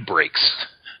good breaks.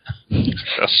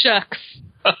 Shucks.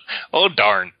 Oh,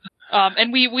 darn.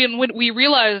 And we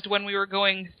realized when we were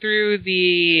going through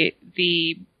the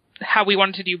how we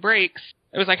wanted to do breaks,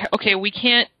 it was like, okay, we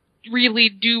can't really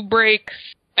do breaks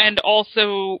and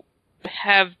also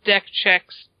have deck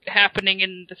checks happening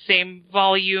in the same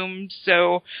volume,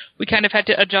 so we kind of had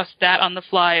to adjust that on the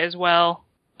fly as well.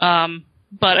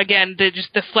 But again,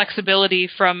 the flexibility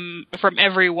from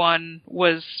everyone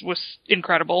was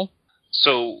incredible.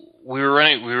 So we were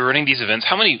running these events.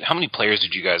 How many players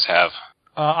did you guys have?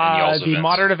 The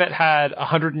modern event had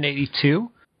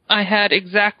 182. I had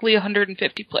exactly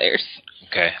 150 players.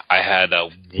 Okay, I had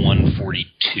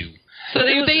 142. So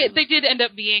they did end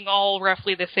up being all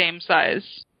roughly the same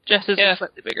size, just as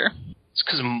slightly bigger. It's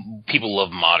because people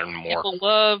love modern more. People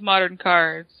love modern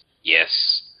cards.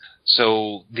 Yes.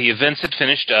 So the events had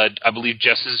finished. I believe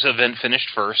Jess's event finished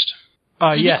first.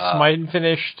 Yes, mine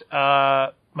finished.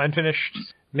 Mine finished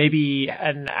maybe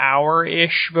an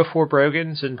hour-ish before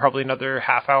Brogan's, and probably another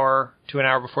half hour to an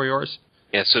hour before yours.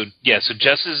 So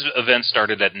Jess's event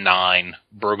started at 9.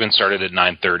 Brogan started at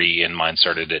 9:30, and mine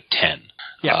started at 10.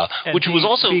 Yeah, which was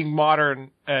also being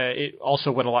modern. It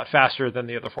also went a lot faster than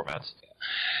the other formats.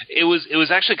 It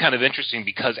was actually kind of interesting,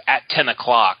 because at 10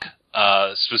 o'clock.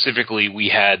 Specifically, we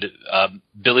had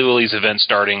Billy Willie's event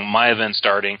starting, my event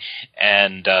starting,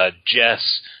 and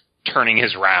Jess turning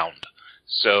his round.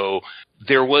 So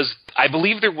I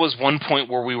believe there was one point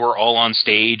where we were all on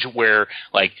stage where,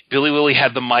 like, Billy Willie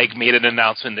had the mic, made an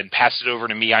announcement, then passed it over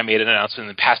to me, I made an announcement,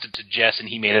 then passed it to Jess, and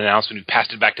he made an announcement, we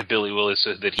passed it back to Billy Willie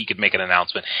so that he could make an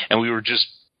announcement, and we were just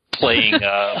playing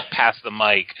pass the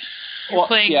mic. You're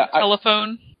playing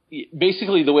telephone?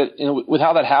 Basically, the way, with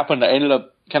how that happened, I ended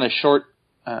up kind of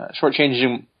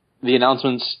shortchanging the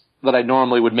announcements that I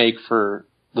normally would make for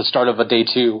the start of a day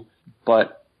 2.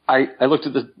 But I looked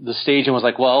at the stage and was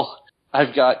like, well,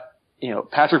 I've got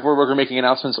Patrick Warburger making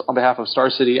announcements on behalf of Star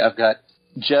City. I've got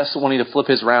Jess wanting to flip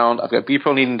his round. I've got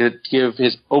B-Pro needing to give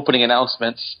his opening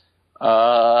announcements.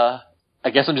 I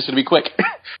guess I'm just going to be quick.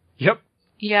 Yep.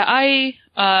 Yeah,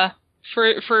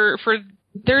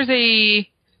 there's a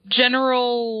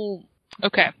general.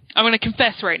 Okay, I'm going to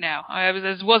confess right now. I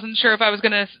wasn't sure if I was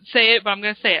going to say it, but I'm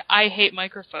going to say it. I hate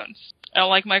microphones. I don't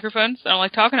like microphones. I don't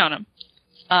like talking on them.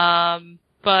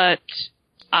 But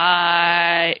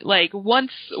I like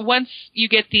once you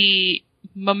get the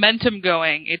momentum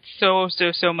going, it's so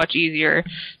much easier.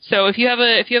 So if you have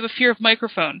a fear of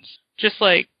microphones, just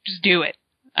do it.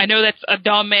 I know that's a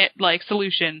dumb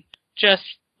solution. Just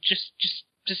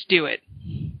do it.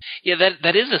 Yeah,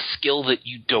 that is a skill that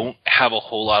you don't have a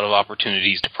whole lot of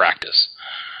opportunities to practice.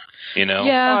 You know?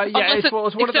 Yeah, it's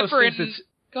one of those things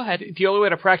go ahead. The only way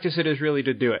to practice it is really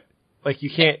to do it. Like, you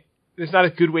can't, there's not a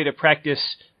good way to practice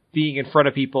being in front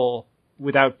of people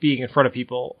without being in front of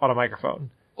people on a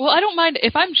microphone. Well, I don't mind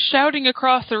if I'm shouting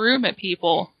across the room at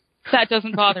people. That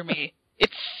doesn't bother me.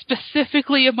 It's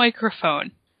specifically a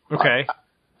microphone. Okay.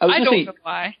 I don't know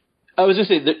why. I was going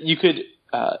to say that you could,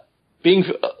 being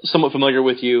somewhat familiar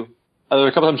with you, there were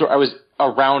a couple times where I was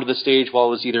around the stage while I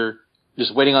was either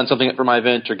just waiting on something for my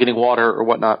event or getting water or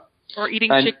whatnot. Or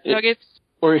eating chicken nuggets.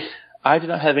 Or I did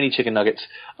not have any chicken nuggets.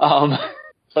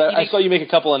 But I saw you make a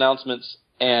couple announcements,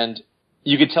 and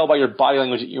you could tell by your body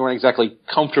language that you weren't exactly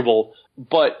comfortable.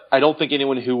 But I don't think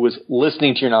anyone who was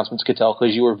listening to your announcements could tell,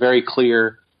 because you were very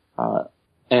clear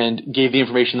and gave the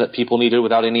information that people needed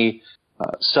without any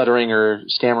stuttering or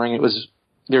stammering.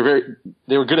 They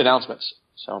were good announcements.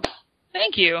 So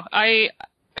thank you. I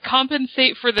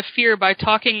compensate for the fear by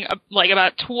talking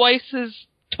about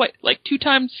two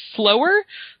times slower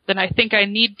than I think I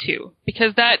need to,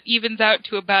 because that evens out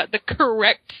to about the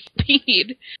correct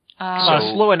speed.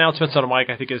 Slow announcements on a mic,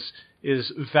 I think,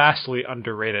 is vastly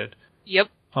underrated. Yep.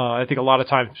 I think a lot of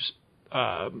times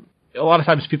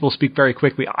people speak very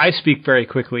quickly. I speak very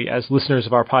quickly, as listeners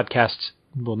of our podcasts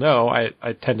will know.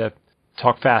 I tend to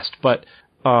talk fast, but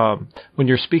when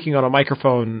you're speaking on a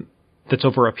microphone that's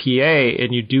over a PA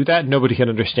and you do that, nobody can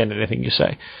understand anything you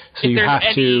say. So you have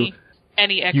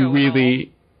any echo.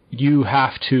 You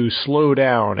have to slow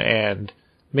down and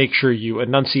make sure you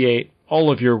enunciate all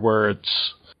of your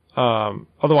words.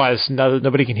 Otherwise,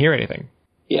 nobody can hear anything.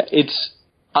 Yeah,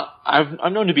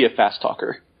 I'm known to be a fast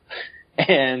talker,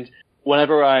 and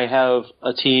whenever I have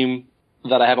a team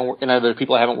that I haven't and other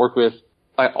people I haven't worked with,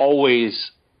 I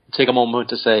always take a moment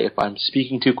to say if I'm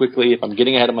speaking too quickly, if I'm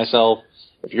getting ahead of myself,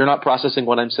 if you're not processing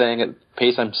what I'm saying at the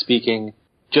pace I'm speaking,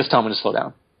 just tell me to slow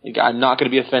down. I'm not going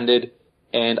to be offended,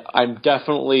 and I'm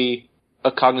definitely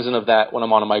cognizant of that when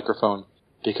I'm on a microphone,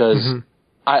 because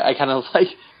I kind of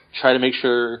try to make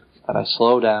sure that I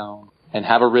slow down and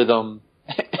have a rhythm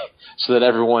so that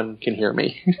everyone can hear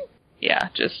me. Yeah,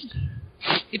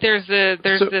 there's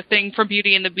the thing from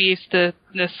Beauty and the Beast, the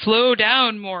slow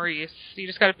down, Maurice. You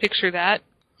just got to picture that.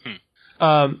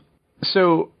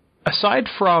 So aside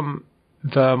from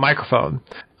the microphone,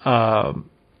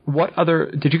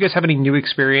 did you guys have any new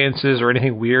experiences or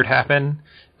anything weird happen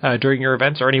during your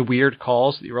events, or any weird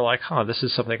calls that you were like, this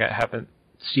is something I haven't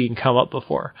seen come up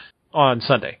before on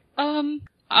Sunday?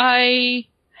 I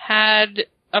had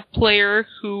a player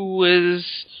who was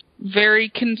very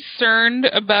concerned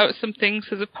about some things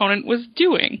his opponent was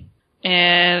doing,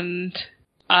 and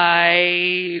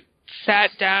I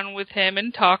sat down with him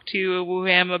and talked to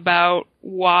him about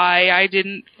why I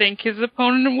didn't think his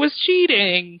opponent was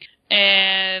cheating.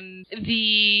 And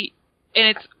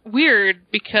it's weird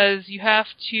because you have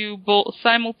to both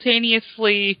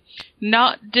simultaneously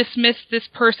not dismiss this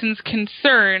person's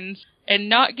concerns and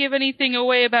not give anything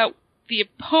away about the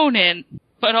opponent,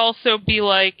 but also be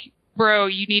like, bro,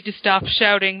 you need to stop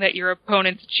shouting that your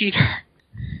opponent's a cheater.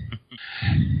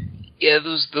 Yeah,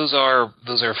 those are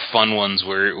fun ones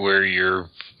where you're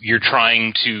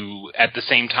trying to, at the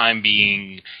same time,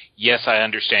 being, yes, I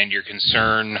understand your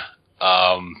concern.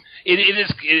 I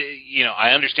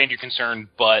understand your concern,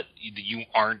 but you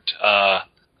aren't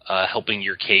helping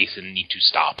your case and need to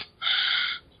stop.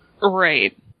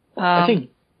 Right. I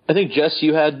think Jess,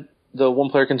 you had the one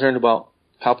player concerned about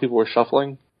how people were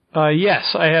shuffling.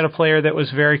 Yes, I had a player that was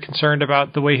very concerned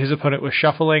about the way his opponent was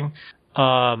shuffling,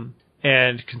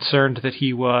 and concerned that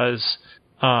he was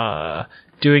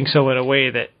doing so in a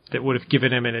way that would have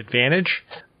given him an advantage.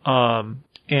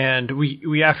 And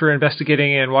we, after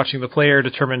investigating and watching the player,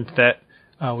 determined that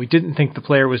we didn't think the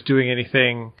player was doing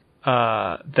anything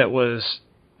that was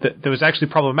actually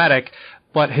problematic,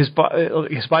 but his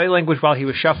body language while he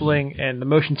was shuffling and the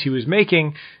motions he was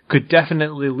making could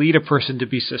definitely lead a person to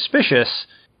be suspicious,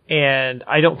 and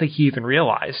I don't think he even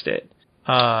realized it.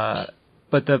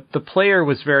 but the player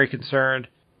was very concerned,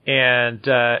 and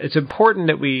it's important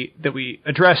that we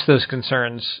address those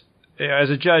concerns. As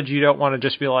a judge, you don't want to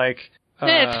just be like,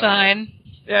 it's fine.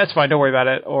 Yeah, it's fine. Don't worry about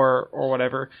it, or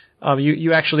whatever.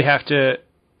 You actually have to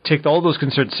take all those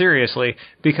concerns seriously,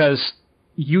 because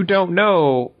you don't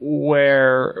know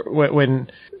when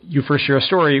you first hear a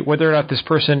story whether or not this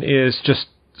person is just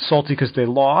salty because they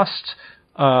lost,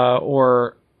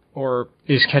 or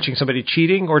is catching somebody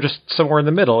cheating, or just somewhere in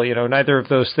the middle. Neither of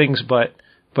those things, but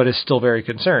is still very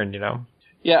concerned.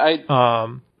 Yeah,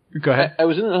 Go ahead. I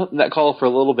was in that call for a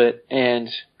little bit, and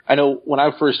I know when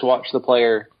I first watched the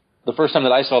player, the first time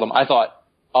that I saw them, I thought,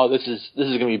 oh, this is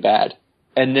going to be bad.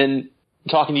 And then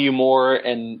talking to you more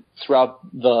and throughout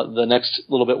the next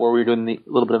little bit where we were doing the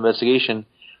little bit of investigation,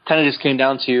 kind of just came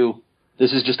down to,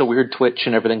 this is just a weird twitch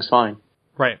and everything's fine.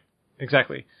 Right.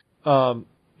 Exactly.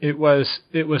 It was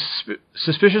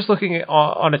suspicious looking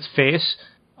on its face,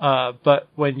 but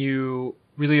when you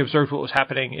really observed what was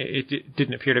happening, it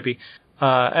didn't appear to be.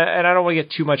 And I don't want to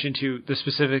get too much into the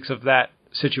specifics of that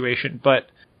situation, but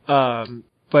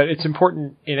it's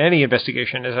important in any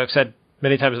investigation, as I've said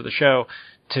many times on the show,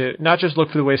 to not just look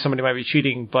for the way somebody might be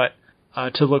cheating, but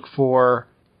to look for,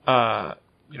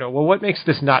 what makes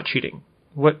this not cheating?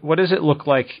 What does it look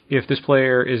like if this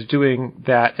player is doing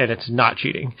that and it's not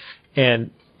cheating?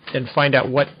 And find out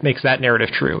what makes that narrative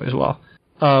true as well.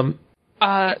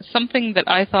 Something that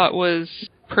I thought was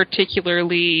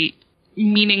particularly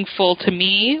meaningful to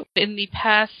me in the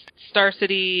past Star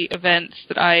City events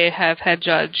that I have had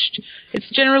judged, it's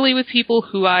generally with people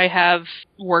who I have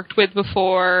worked with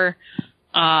before,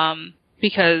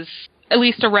 because at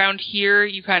least around here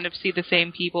you kind of see the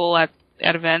same people at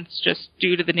events just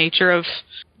due to the nature of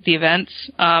the events.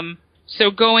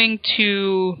 So going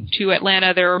to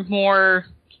Atlanta, there are more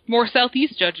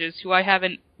Southeast judges who I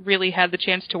haven't really had the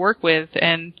chance to work with,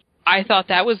 and I thought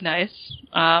that was nice.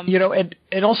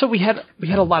 And also we had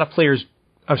a lot of players.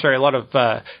 I'm sorry, a lot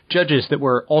of judges that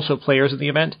were also players in the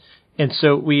event, and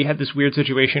so we had this weird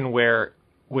situation where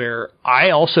I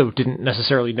also didn't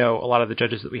necessarily know a lot of the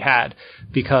judges that we had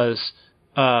because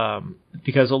a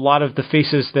lot of the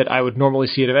faces that I would normally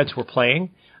see at events were playing,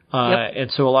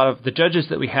 and so a lot of the judges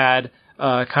that we had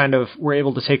kind of were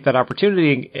able to take that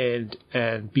opportunity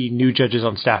and be new judges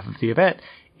on staff of the event,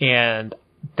 and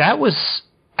that was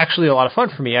actually a lot of fun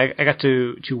for me. I got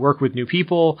to work with new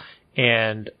people,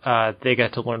 and they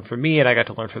got to learn from me, and I got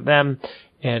to learn from them,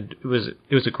 and it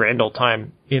was a grand old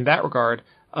time in that regard.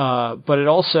 But it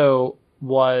also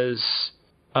was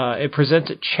it presents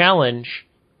a challenge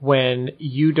when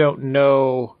you don't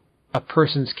know a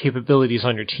person's capabilities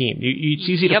on your team. It's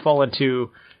easy to fall into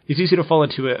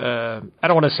a I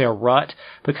don't want to say a rut,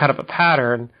 but kind of a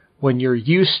pattern. When you're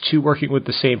used to working with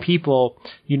the same people,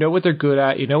 you know what they're good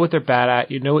at, you know what they're bad at,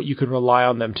 you know what you can rely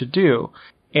on them to do.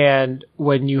 And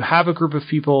when you have a group of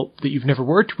people that you've never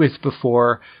worked with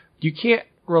before, you can't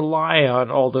rely on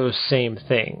all those same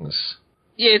things.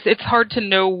 Yeah, it's hard to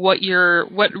know what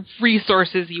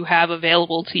resources you have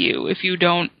available to you if you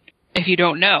don't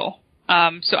know.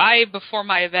 So I, before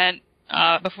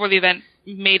the event,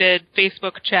 made a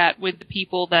Facebook chat with the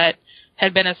people that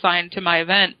had been assigned to my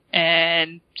event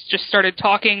and just started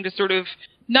talking to sort of,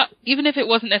 not even if it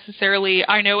wasn't necessarily,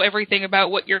 I know everything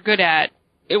about what you're good at.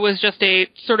 It was just a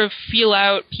sort of feel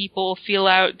out people, feel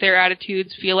out their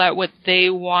attitudes, feel out what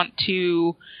they want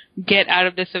to get out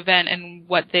of this event and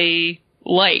what they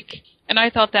like. And I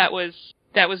thought that was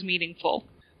meaningful.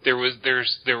 There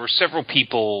were several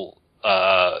people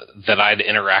that I'd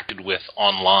interacted with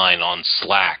online on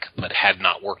Slack, but had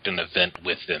not worked an event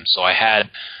with them. So I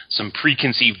had some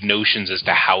preconceived notions as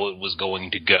to how it was going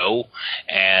to go,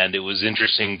 and it was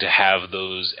interesting to have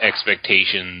those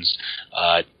expectations,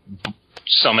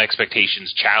 some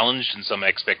expectations challenged and some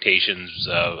expectations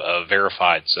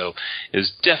verified. So it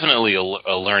was definitely a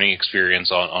learning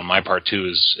experience on my part too,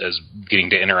 as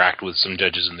getting to interact with some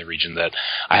judges in the region that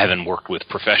I haven't worked with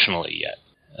professionally yet.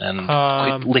 And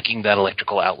quit licking that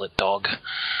electrical outlet, dog.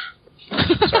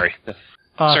 Sorry.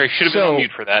 Sorry, should have been on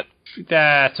mute for that.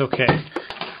 That's okay.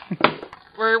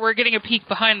 We're getting a peek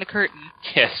behind the curtain.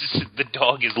 Yes, the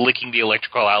dog is licking the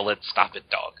electrical outlet. Stop it,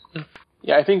 dog.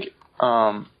 Yeah, I think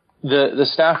the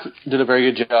staff did a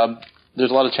very good job.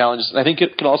 There's a lot of challenges. And I think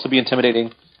it can also be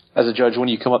intimidating as a judge when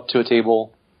you come up to a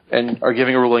table and are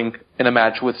giving a ruling in a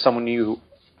match with someone you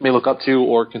may look up to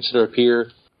or consider a peer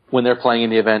when they're playing in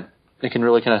the event. It can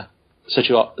really kind of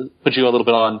put you a little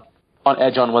bit on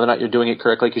edge on whether or not you're doing it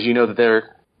correctly, because you know that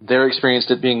they're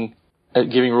experienced at giving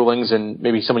rulings, and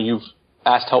maybe someone you've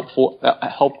asked help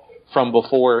from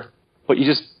before, but you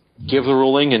just give the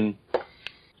ruling and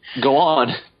go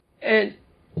on. And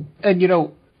And,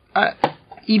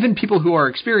 even people who are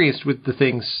experienced with the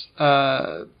things,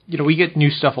 we get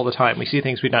new stuff all the time. We see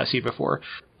things we'd not seen before.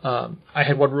 I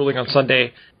had one ruling on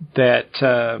Sunday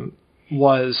that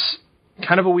was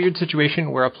kind of a weird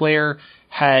situation where a player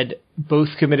had both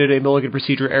committed a mulligan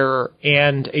procedure error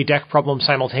and a deck problem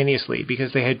simultaneously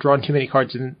because they had drawn too many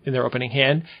cards in their opening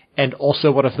hand, and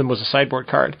also one of them was a sideboard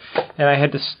card. And I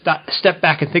had to step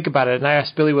back and think about it, and I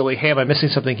asked Billy Willie, hey, am I missing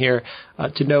something here,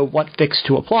 to know what fix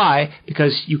to apply,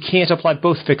 because you can't apply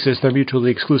both fixes, they're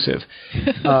mutually exclusive.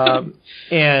 So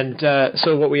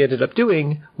what we ended up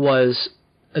doing was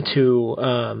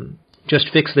to just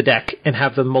fix the deck and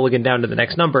have them mulligan down to the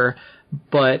next number,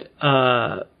 but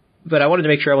I wanted to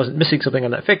make sure I wasn't missing something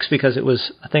on that fix because it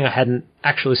was a thing I hadn't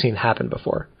actually seen happen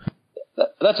before.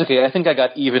 That's okay. I think I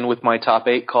got even with my top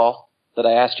 8 call that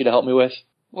I asked you to help me with.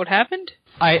 What happened?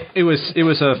 It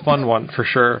was a fun one for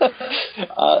sure.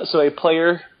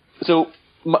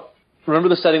 Remember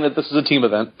the setting that this is a team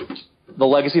event. The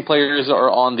legacy players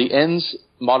are on the ends,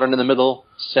 modern in the middle,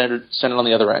 centered on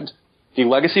the other end. The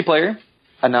legacy player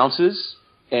announces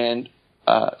and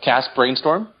casts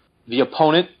Brainstorm. The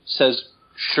opponent says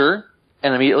sure,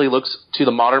 and immediately looks to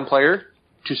the modern player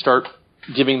to start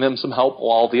giving them some help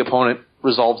while the opponent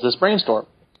resolves this Brainstorm.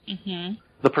 Mm-hmm.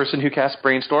 The person who casts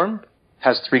Brainstorm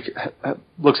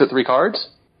looks at 3 cards,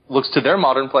 looks to their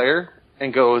modern player,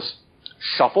 and goes,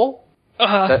 shuffle.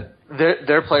 Uh-huh.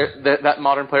 That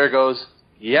modern player goes,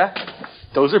 yeah,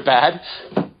 those are bad.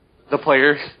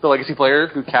 The legacy player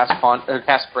who casts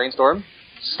Brainstorm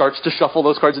starts to shuffle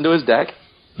those cards into his deck.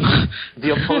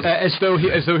 The opponent, as though he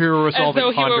were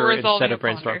resolving Ponder instead of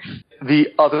Brainstorm. The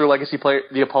other legacy player,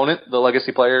 the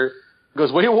legacy player,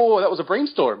 goes, whoa, that was a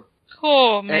Brainstorm.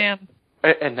 Oh, man.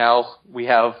 And now we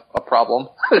have a problem.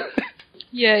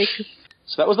 Yikes.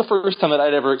 So that was the first time that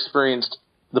I'd ever experienced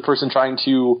the person trying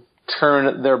to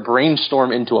turn their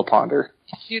Brainstorm into a Ponder.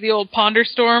 Do the old Ponder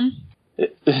Storm?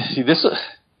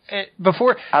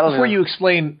 Before you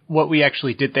explain what we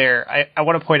actually did there, I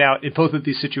want to point out in both of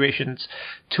these situations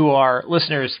to our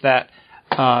listeners that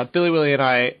Billy Willie and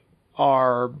I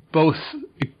are both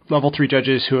level 3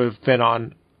 judges who have been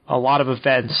on a lot of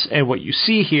events, and what you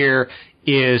see here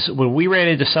is when we ran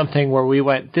into something where we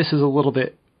went, this is a little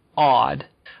bit odd.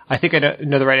 I think I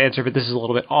know the right answer, but this is a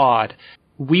little bit odd.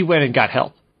 We went and got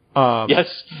help. Yes.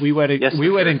 We went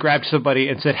and grabbed somebody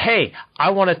and said, hey,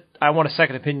 I want a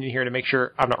second opinion here to make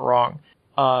sure I'm not wrong.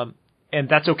 And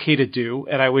that's okay to do,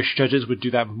 and I wish judges would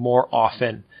do that more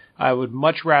often. I would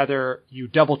much rather you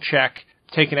double check,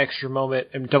 take an extra moment,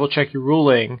 and double check your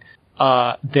ruling,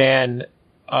 than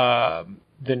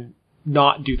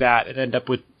not do that and end up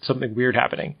with something weird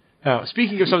happening.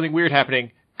 Speaking of something weird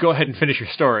happening, go ahead and finish your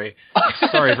story.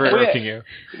 Sorry for interrupting you.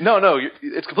 No,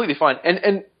 it's completely fine.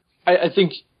 And I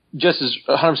think Jess is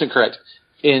 100% correct.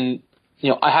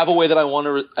 I have a way that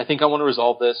I think I want to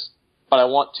resolve this, but I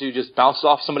want to just bounce it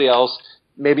off somebody else.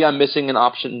 Maybe I'm missing an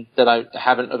option that I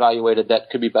haven't evaluated that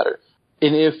could be better.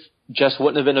 And if Jess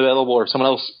wouldn't have been available, or someone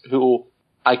else who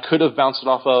I could have bounced it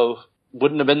off of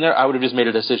wouldn't have been there, I would have just made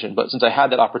a decision. But since I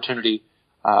had that opportunity,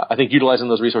 I think utilizing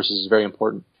those resources is very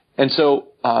important. And so,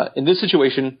 in this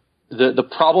situation, the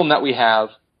problem that we have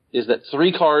is that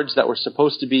 3 cards that are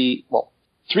supposed to be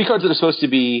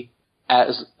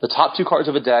as the top 2 cards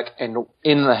of a deck and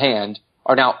in the hand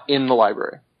are now in the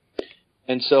library.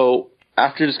 And so,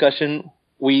 after discussion,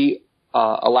 we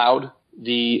allowed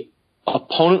the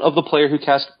opponent of the player who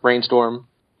cast Brainstorm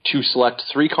to select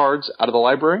 3 cards out of the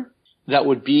library. That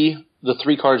would be the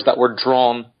 3 cards that were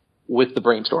drawn with the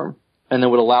Brainstorm, and then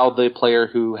would allow the player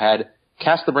who had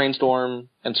cast the Brainstorm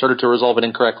and started to resolve it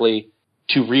incorrectly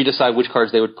to redecide which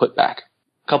cards they would put back.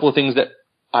 A couple of things that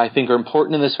I think are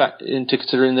important to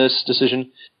consider in this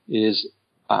decision is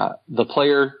the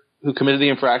player who committed the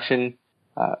infraction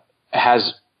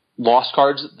has lost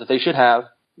cards that they should have.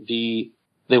 They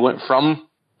went from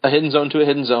a hidden zone to a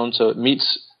hidden zone, so it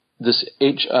meets this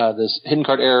hidden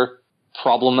card error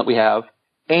problem that we have.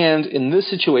 And in this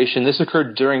situation, this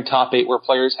occurred during top 8 where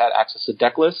players had access to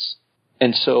deck lists.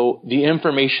 And so the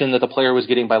information that the player was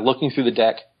getting by looking through the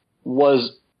deck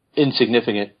was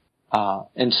insignificant.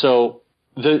 And so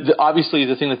obviously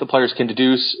the thing that the players can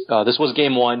deduce, this was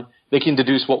game 1, they can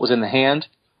deduce what was in the hand.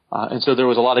 And so there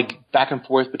was a lot of back and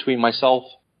forth between myself,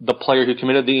 the player who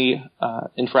committed the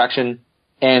infraction,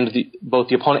 and both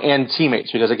the opponent and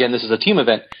teammates, because again, this is a team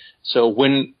event. So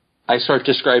when I start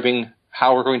describing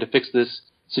how we're going to fix this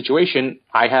situation,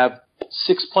 I have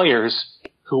 6 players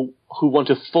who want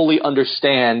to fully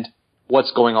understand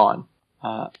what's going on.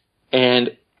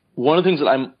 And one of the things that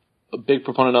I'm a big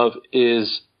proponent of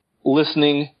is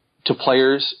listening to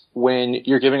players when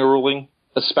you're giving a ruling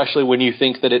especially when you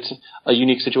think that it's a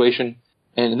unique situation.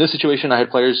 And in this situation, I had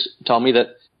players tell me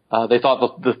that they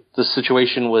thought the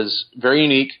situation was very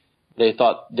unique. They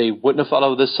thought they wouldn't have thought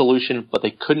of this solution, but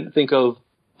they couldn't think of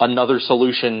another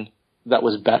solution that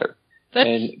was better.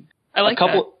 I like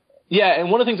that. Yeah,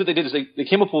 and one of the things that they did is they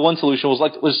came up with one solution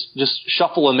was just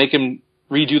shuffle and make him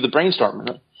redo the brainstorm.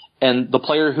 And the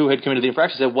player who had committed the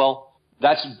infraction said, well,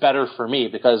 that's better for me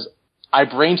because I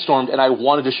brainstormed and I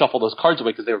wanted to shuffle those cards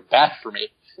away because they were bad for me.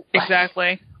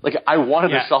 Exactly. Like I wanted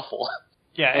to shuffle.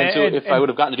 Yeah, and so if I would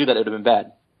have gotten to do that, it would have been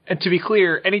bad. And to be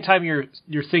clear, anytime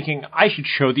you're thinking, I should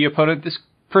show the opponent this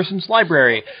person's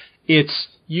library, it's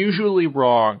usually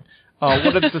wrong.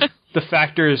 One of the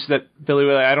factors that,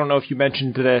 Billy, I don't know if you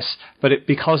mentioned this, but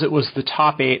because it was the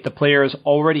top 8, the players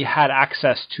already had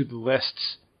access to the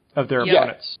lists of their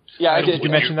opponents. Yeah, I did. Did you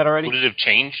mention that already? Would it have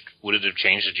changed? Would it have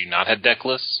changed if you not had deck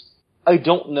lists? I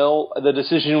don't know. The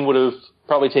decision would have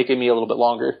probably taken me a little bit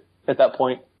longer at that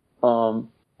point.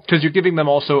 Because you're giving them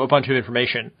also a bunch of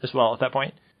information as well at that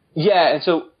point. Yeah,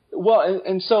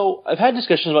 and so I've had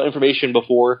discussions about information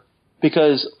before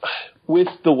because with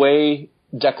the way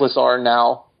deck lists are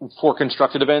now for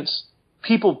constructed events,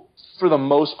 people for the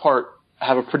most part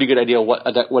have a pretty good idea what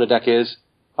a deck is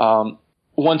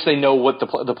once they know what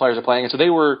the players are playing. And so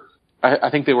I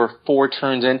think they were 4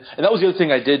 turns in, and that was the other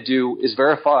thing I did do is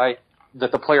verify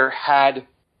that the player had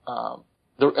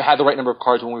the right number of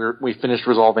cards when we finished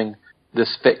resolving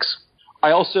this fix.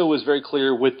 I also was very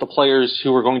clear with the players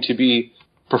who were going to be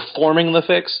performing the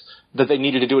fix that they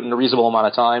needed to do it in a reasonable amount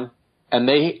of time. And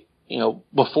they,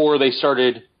 before they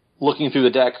started looking through the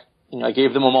deck, I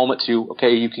gave them a moment to,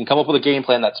 okay, you can come up with a game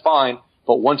plan, that's fine.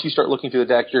 But once you start looking through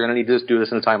the deck, you're going to need to do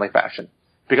this in a timely fashion.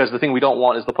 Because the thing we don't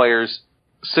want is the players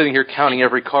sitting here counting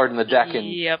every card in the deck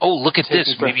and oh, look at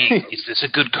this. Maybe is this a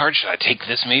good card? Should I take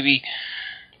this? Maybe.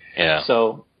 Yeah.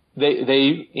 So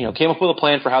they came up with a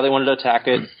plan for how they wanted to attack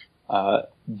it.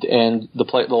 And the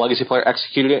legacy player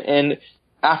executed it. And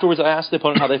afterwards, I asked the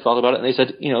opponent how they felt about it, and they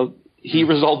said, he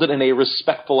resolved it in a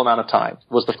respectful amount of time.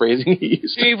 Was the phrasing he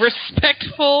used? A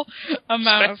respectful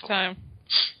amount of time.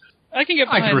 I can get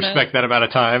behind that. I can respect that amount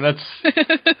of time. That's.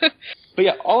 But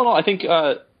yeah, all in all, I think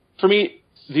for me,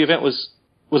 the event was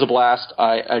a blast.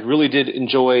 I really did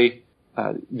enjoy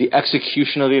the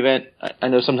execution of the event. I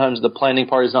know sometimes the planning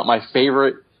part is not my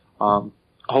favorite.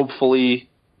 Hopefully,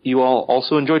 you all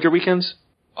also enjoyed your weekends?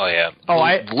 Oh, yeah.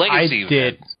 I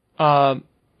did.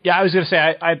 Yeah, I was going to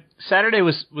say, Saturday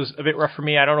was a bit rough for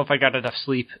me. I don't know if I got enough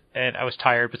sleep, and I was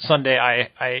tired. But Sunday,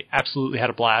 I absolutely had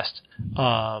a blast,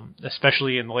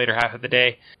 especially in the later half of the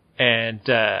day. And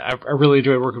I really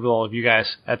enjoyed working with all of you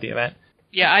guys at the event.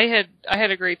 Yeah, I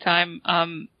had a great time.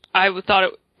 I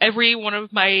thought every one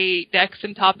of my decks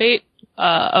in top 8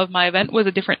 of my event was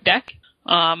a different deck.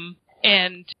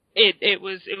 And it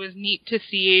was neat to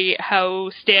see how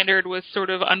Standard was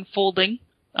sort of unfolding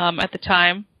at the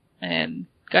time, and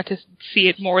got to see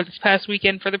it more this past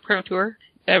weekend for the Pro Tour.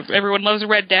 Everyone loves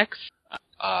red decks.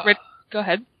 Go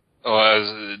ahead. Oh, I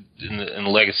was in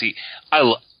Legacy.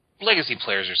 Legacy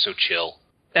players are so chill.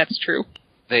 That's true.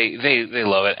 They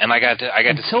love it, and I got to see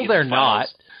until they're not.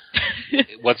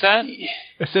 What's that?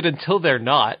 I said until they're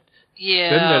not. Yeah,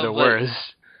 then they're the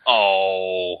worst.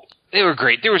 Oh. They were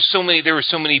great. There were so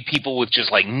many people with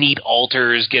just like neat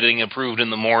altars getting approved in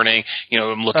the morning.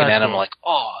 I'm looking at them like,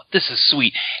 oh, this is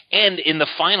sweet. And in the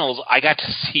finals, I got to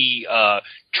see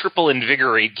triple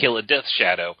invigorate kill a Death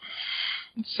Shadow.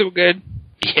 It's so good.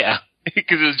 Yeah,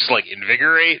 because it was just like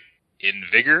invigorate.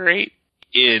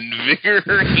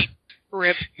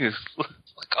 Rip. It was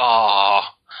like, oh.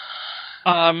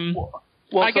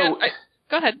 Go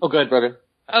ahead. Oh, go ahead, brother.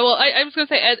 Well, I was going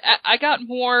to say, I got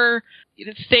more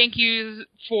thank yous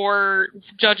for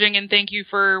judging and thank you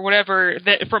for whatever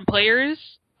from players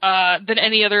than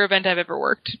any other event I've ever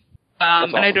worked.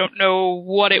 Awesome. And I don't know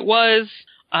what it was,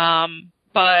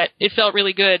 but it felt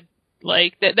really good.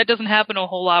 Like, that doesn't happen a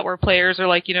whole lot where players are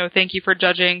like, thank you for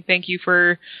judging, thank you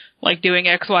for, like, doing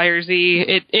X, Y, or Z.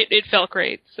 It felt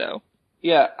great, so.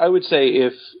 Yeah, I would say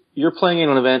if you're playing in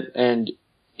an event and,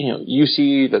 you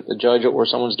see that the judge or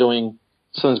someone's going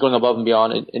above and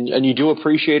beyond, and you do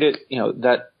appreciate it,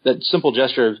 that simple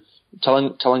gesture of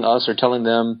telling us or telling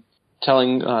them,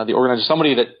 telling the organizer,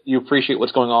 somebody that you appreciate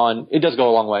what's going on, it does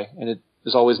go a long way. And it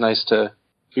is always nice to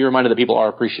be reminded that people are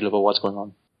appreciative of what's going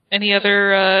on. Any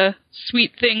other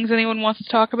sweet things anyone wants to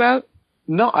talk about?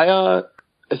 No, I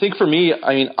think for me,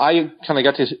 I kind of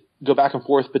got to go back and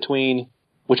forth between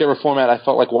whichever format I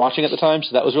felt like watching at the time,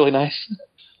 so that was really nice.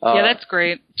 Yeah, that's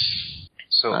great.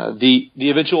 So the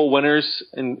eventual winners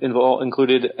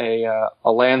included a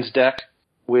lands deck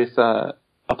with a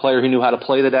a player who knew how to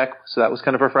play the deck, so that was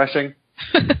kind of refreshing.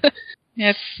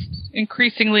 It's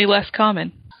increasingly less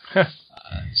common.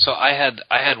 So I had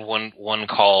one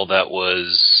call that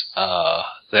was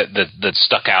that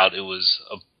stuck out. It was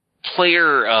a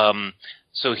player.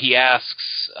 So he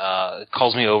asks,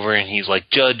 calls me over, and he's like,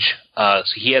 Judge. So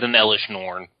he had an Elesh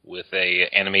Norn with a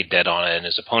Animate Dead on it, and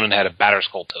his opponent had a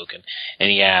Batterskull token, and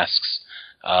he asks,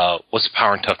 what's the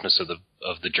power and toughness of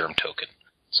the Germ token?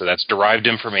 So that's derived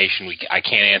information. I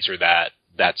can't answer that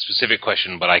specific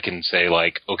question, but I can say,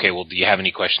 like, okay, well, do you have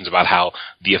any questions about how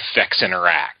the effects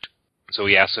interact? So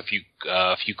he asks a few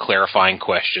clarifying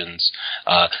questions,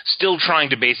 still trying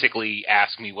to basically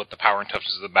ask me what the power and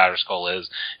toughness of the Batterskull is,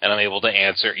 and I'm able to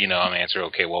answer.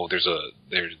 Okay, well, there's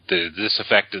this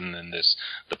effect, and then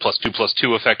the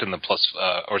 +2/+2 effect, and the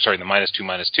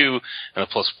 -2/-2, and the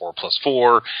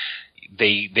 +4/+4.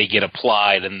 They get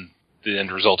applied, and the end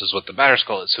result is what the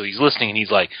Batterskull is. So he's listening, and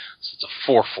he's like, so it's a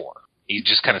 4/4. He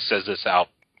just kind of says this out.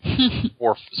 So it's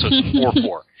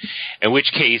 4/4. In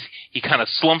which case, he kind of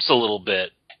slumps a little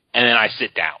bit, and then I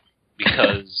sit down.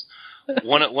 Because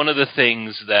one of the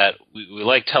things that we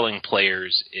like telling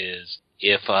players is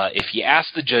if you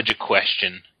ask the judge a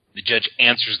question, the judge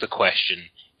answers the question,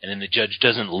 and then the judge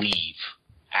doesn't leave,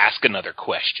 ask another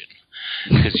question.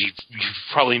 Because you've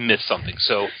probably missed something.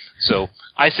 So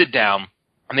I sit down,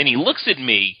 and then he looks at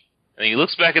me, and he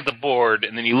looks back at the board,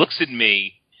 and then he looks at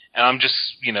me, and I'm just,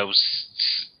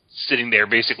 sitting there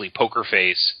basically poker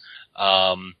face.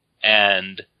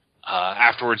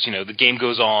 Afterwards, the game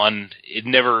goes on. It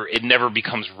never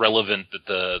becomes relevant that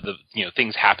the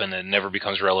things happen, and it never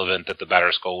becomes relevant that the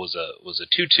Batterskull was a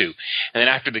 2/2. And then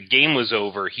after the game was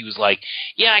over, he was like,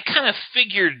 "Yeah, I kind of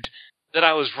figured that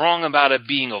I was wrong about it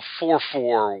being a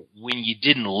 4/4 when you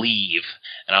didn't leave."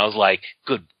 And I was like,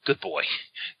 "Good boy,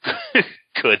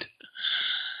 good."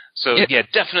 So yeah,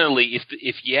 definitely.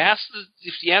 If you ask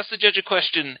the judge a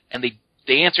question and they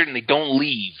answer it and they don't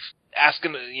leave, ask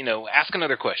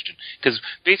another question, because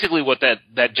basically what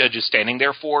that judge is standing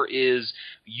there for is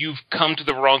you've come to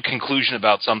the wrong conclusion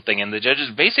about something, and the judge is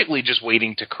basically just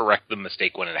waiting to correct the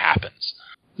mistake when it happens.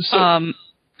 So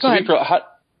Vitro,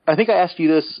 I think I asked you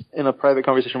this in a private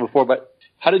conversation before, but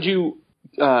how did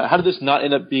this not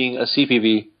end up being a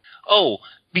CPV? Oh.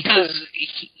 Because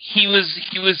he was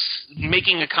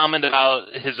making a comment about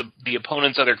the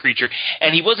opponent's other creature,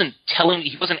 and he wasn't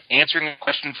answering a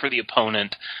question for the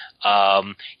opponent.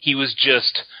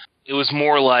 It was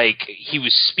more like he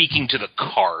was speaking to the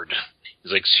card.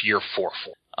 He's like, so you're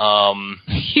 4/4.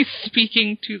 He's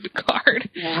speaking to the card.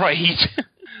 Right.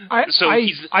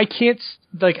 I can't,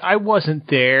 I wasn't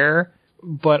there,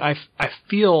 but I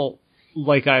feel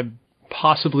like I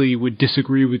possibly would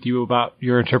disagree with you about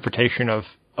your interpretation of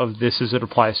this as it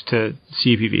applies to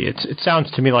CPV. It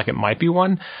sounds to me like it might be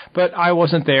one, but I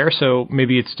wasn't there, so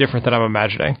maybe it's different than I'm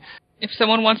imagining. If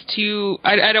someone wants to,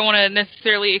 I don't want to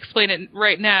necessarily explain it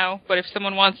right now, but if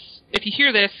you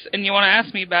hear this and you want to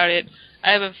ask me about it,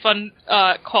 I have a fun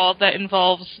call that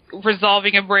involves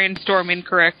resolving a brainstorm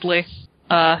incorrectly.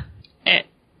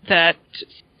 That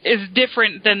is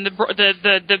different than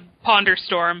the Ponder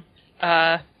Storm,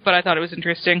 but I thought it was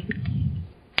interesting.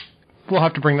 We'll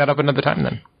have to bring that up another time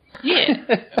then. Yeah.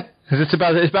 Because it's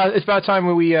about time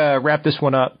when we wrap this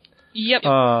one up. Yep.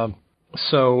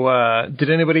 So did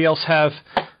anybody else have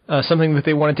something that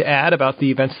they wanted to add about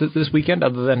the events this weekend,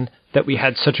 other than that we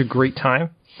had such a great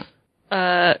time?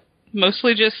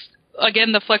 Mostly just,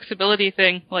 again, the flexibility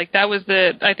thing. Like, that was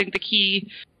I think the key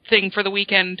thing for the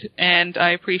weekend, and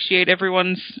I appreciate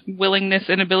everyone's willingness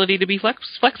and ability to be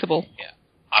flexible. Yeah.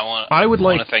 I would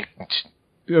like to thank...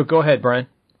 Go ahead, Brian.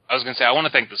 I was going to say, I want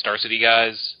to thank the Star City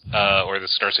guys, or the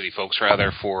Star City folks,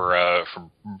 rather, for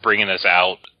bringing us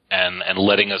out and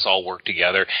letting us all work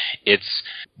together. It's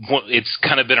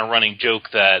kind of been a running joke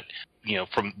that,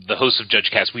 from the hosts of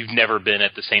JudgeCast, we've never been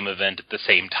at the same event at the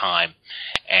same time.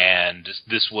 And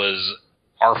this was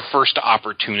our first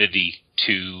opportunity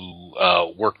to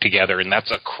work together, and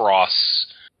that's across...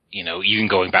 even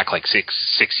going back like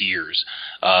six years,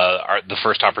 the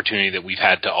first opportunity that we've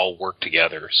had to all work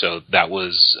together. So that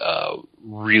was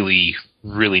really,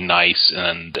 really nice,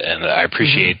 and I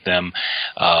appreciate them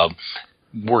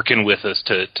working with us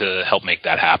to help make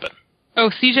that happen. Oh,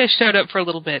 CJ showed up for a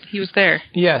little bit. He was there.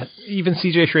 Yeah, even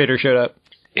CJ Schrader showed up.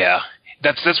 Yeah,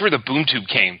 that's where the boom tube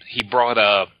came. He brought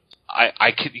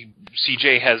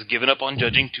CJ has given up on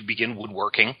judging to begin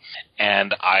woodworking,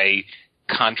 and I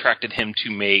contracted him to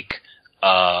make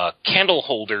candle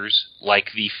holders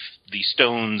like the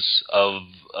stones of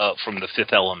from the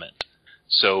Fifth Element.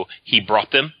 So he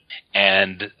brought them,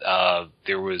 and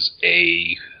there was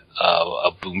a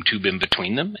a boom tube in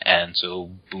between them, and so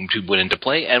boom tube went into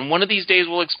play. And one of these days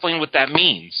we'll explain what that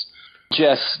means.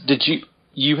 Jess, did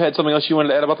you had something else you wanted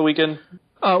to add about the weekend?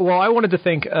 Well, I wanted to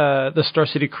thank the Star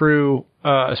City crew,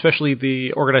 especially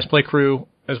the organized play crew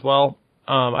as well.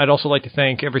 I'd also like to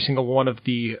thank every single one of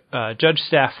the judge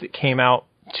staff that came out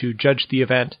to judge the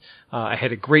event. I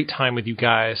had a great time with you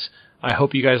guys. I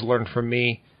hope you guys learned from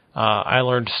me. I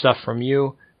learned stuff from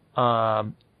you.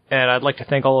 And I'd like to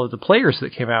thank all of the players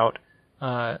that came out.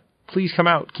 Please come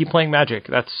out. Keep playing Magic.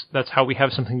 That's how we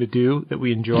have something to do that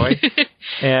we enjoy.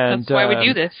 And that's why we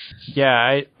do this.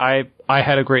 Yeah, I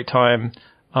had a great time.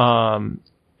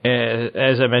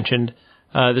 As I mentioned,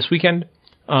 this weekend,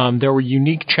 there were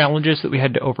unique challenges that we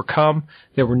had to overcome.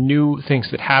 There were new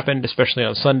things that happened, especially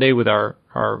on Sunday with our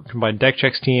combined deck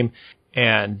checks team.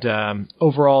 And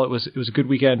overall, it was a good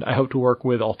weekend. I hope to work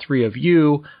with all three of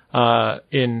you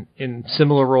in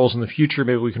similar roles in the future.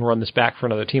 Maybe we can run this back for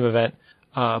another team event.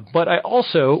 But I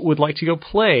also would like to go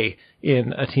play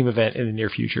in a team event in the near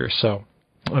future, so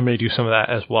I may do some of that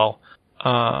as well.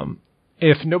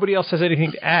 If nobody else has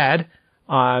anything to add,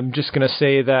 I'm just going to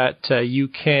say that you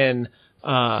can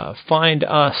find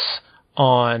us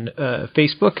on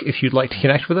Facebook if you'd like to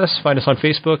connect with us. Find us on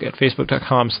Facebook at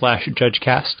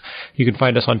facebook.com/judgecast. You can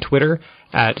find us on Twitter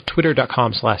at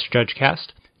twitter.com/judgecast.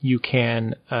 You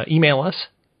can email us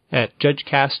at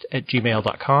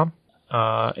judgecast@gmail.com.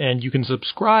 And you can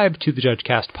subscribe to the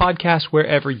JudgeCast podcast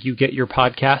wherever you get your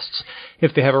podcasts.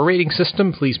 If they have a rating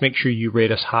system, please make sure you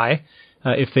rate us high.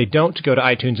 If they don't, go to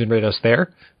iTunes and rate us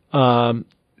there.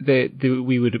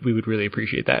 We would really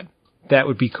appreciate that. That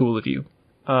would be cool of you.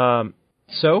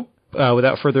 So,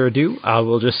 without further ado, I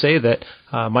will just say that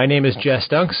my name is Jess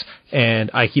Dunks,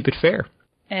 and I keep it fair.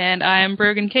 And I'm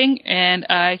Brogan King, and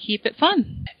I keep it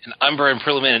fun. And I'm Brian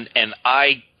Perlman, and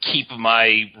I keep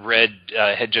my red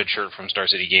head judge shirt from Star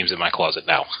City Games in my closet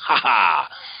now. Ha ha!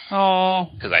 Oh.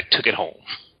 Because I took it home.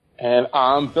 And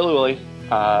I'm Billy Willie.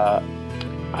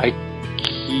 I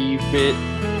keep it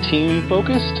team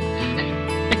focused.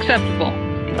 Acceptable.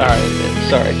 All right,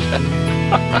 sorry.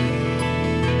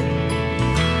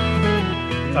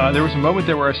 There was a moment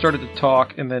there where I started to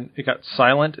talk, and then it got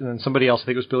silent, and then somebody else, I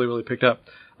think it was Billy Willie, picked up.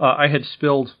 I had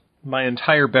spilled my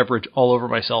entire beverage all over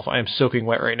myself. I am soaking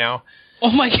wet right now.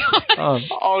 Oh my god.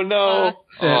 Oh no.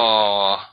 Aww.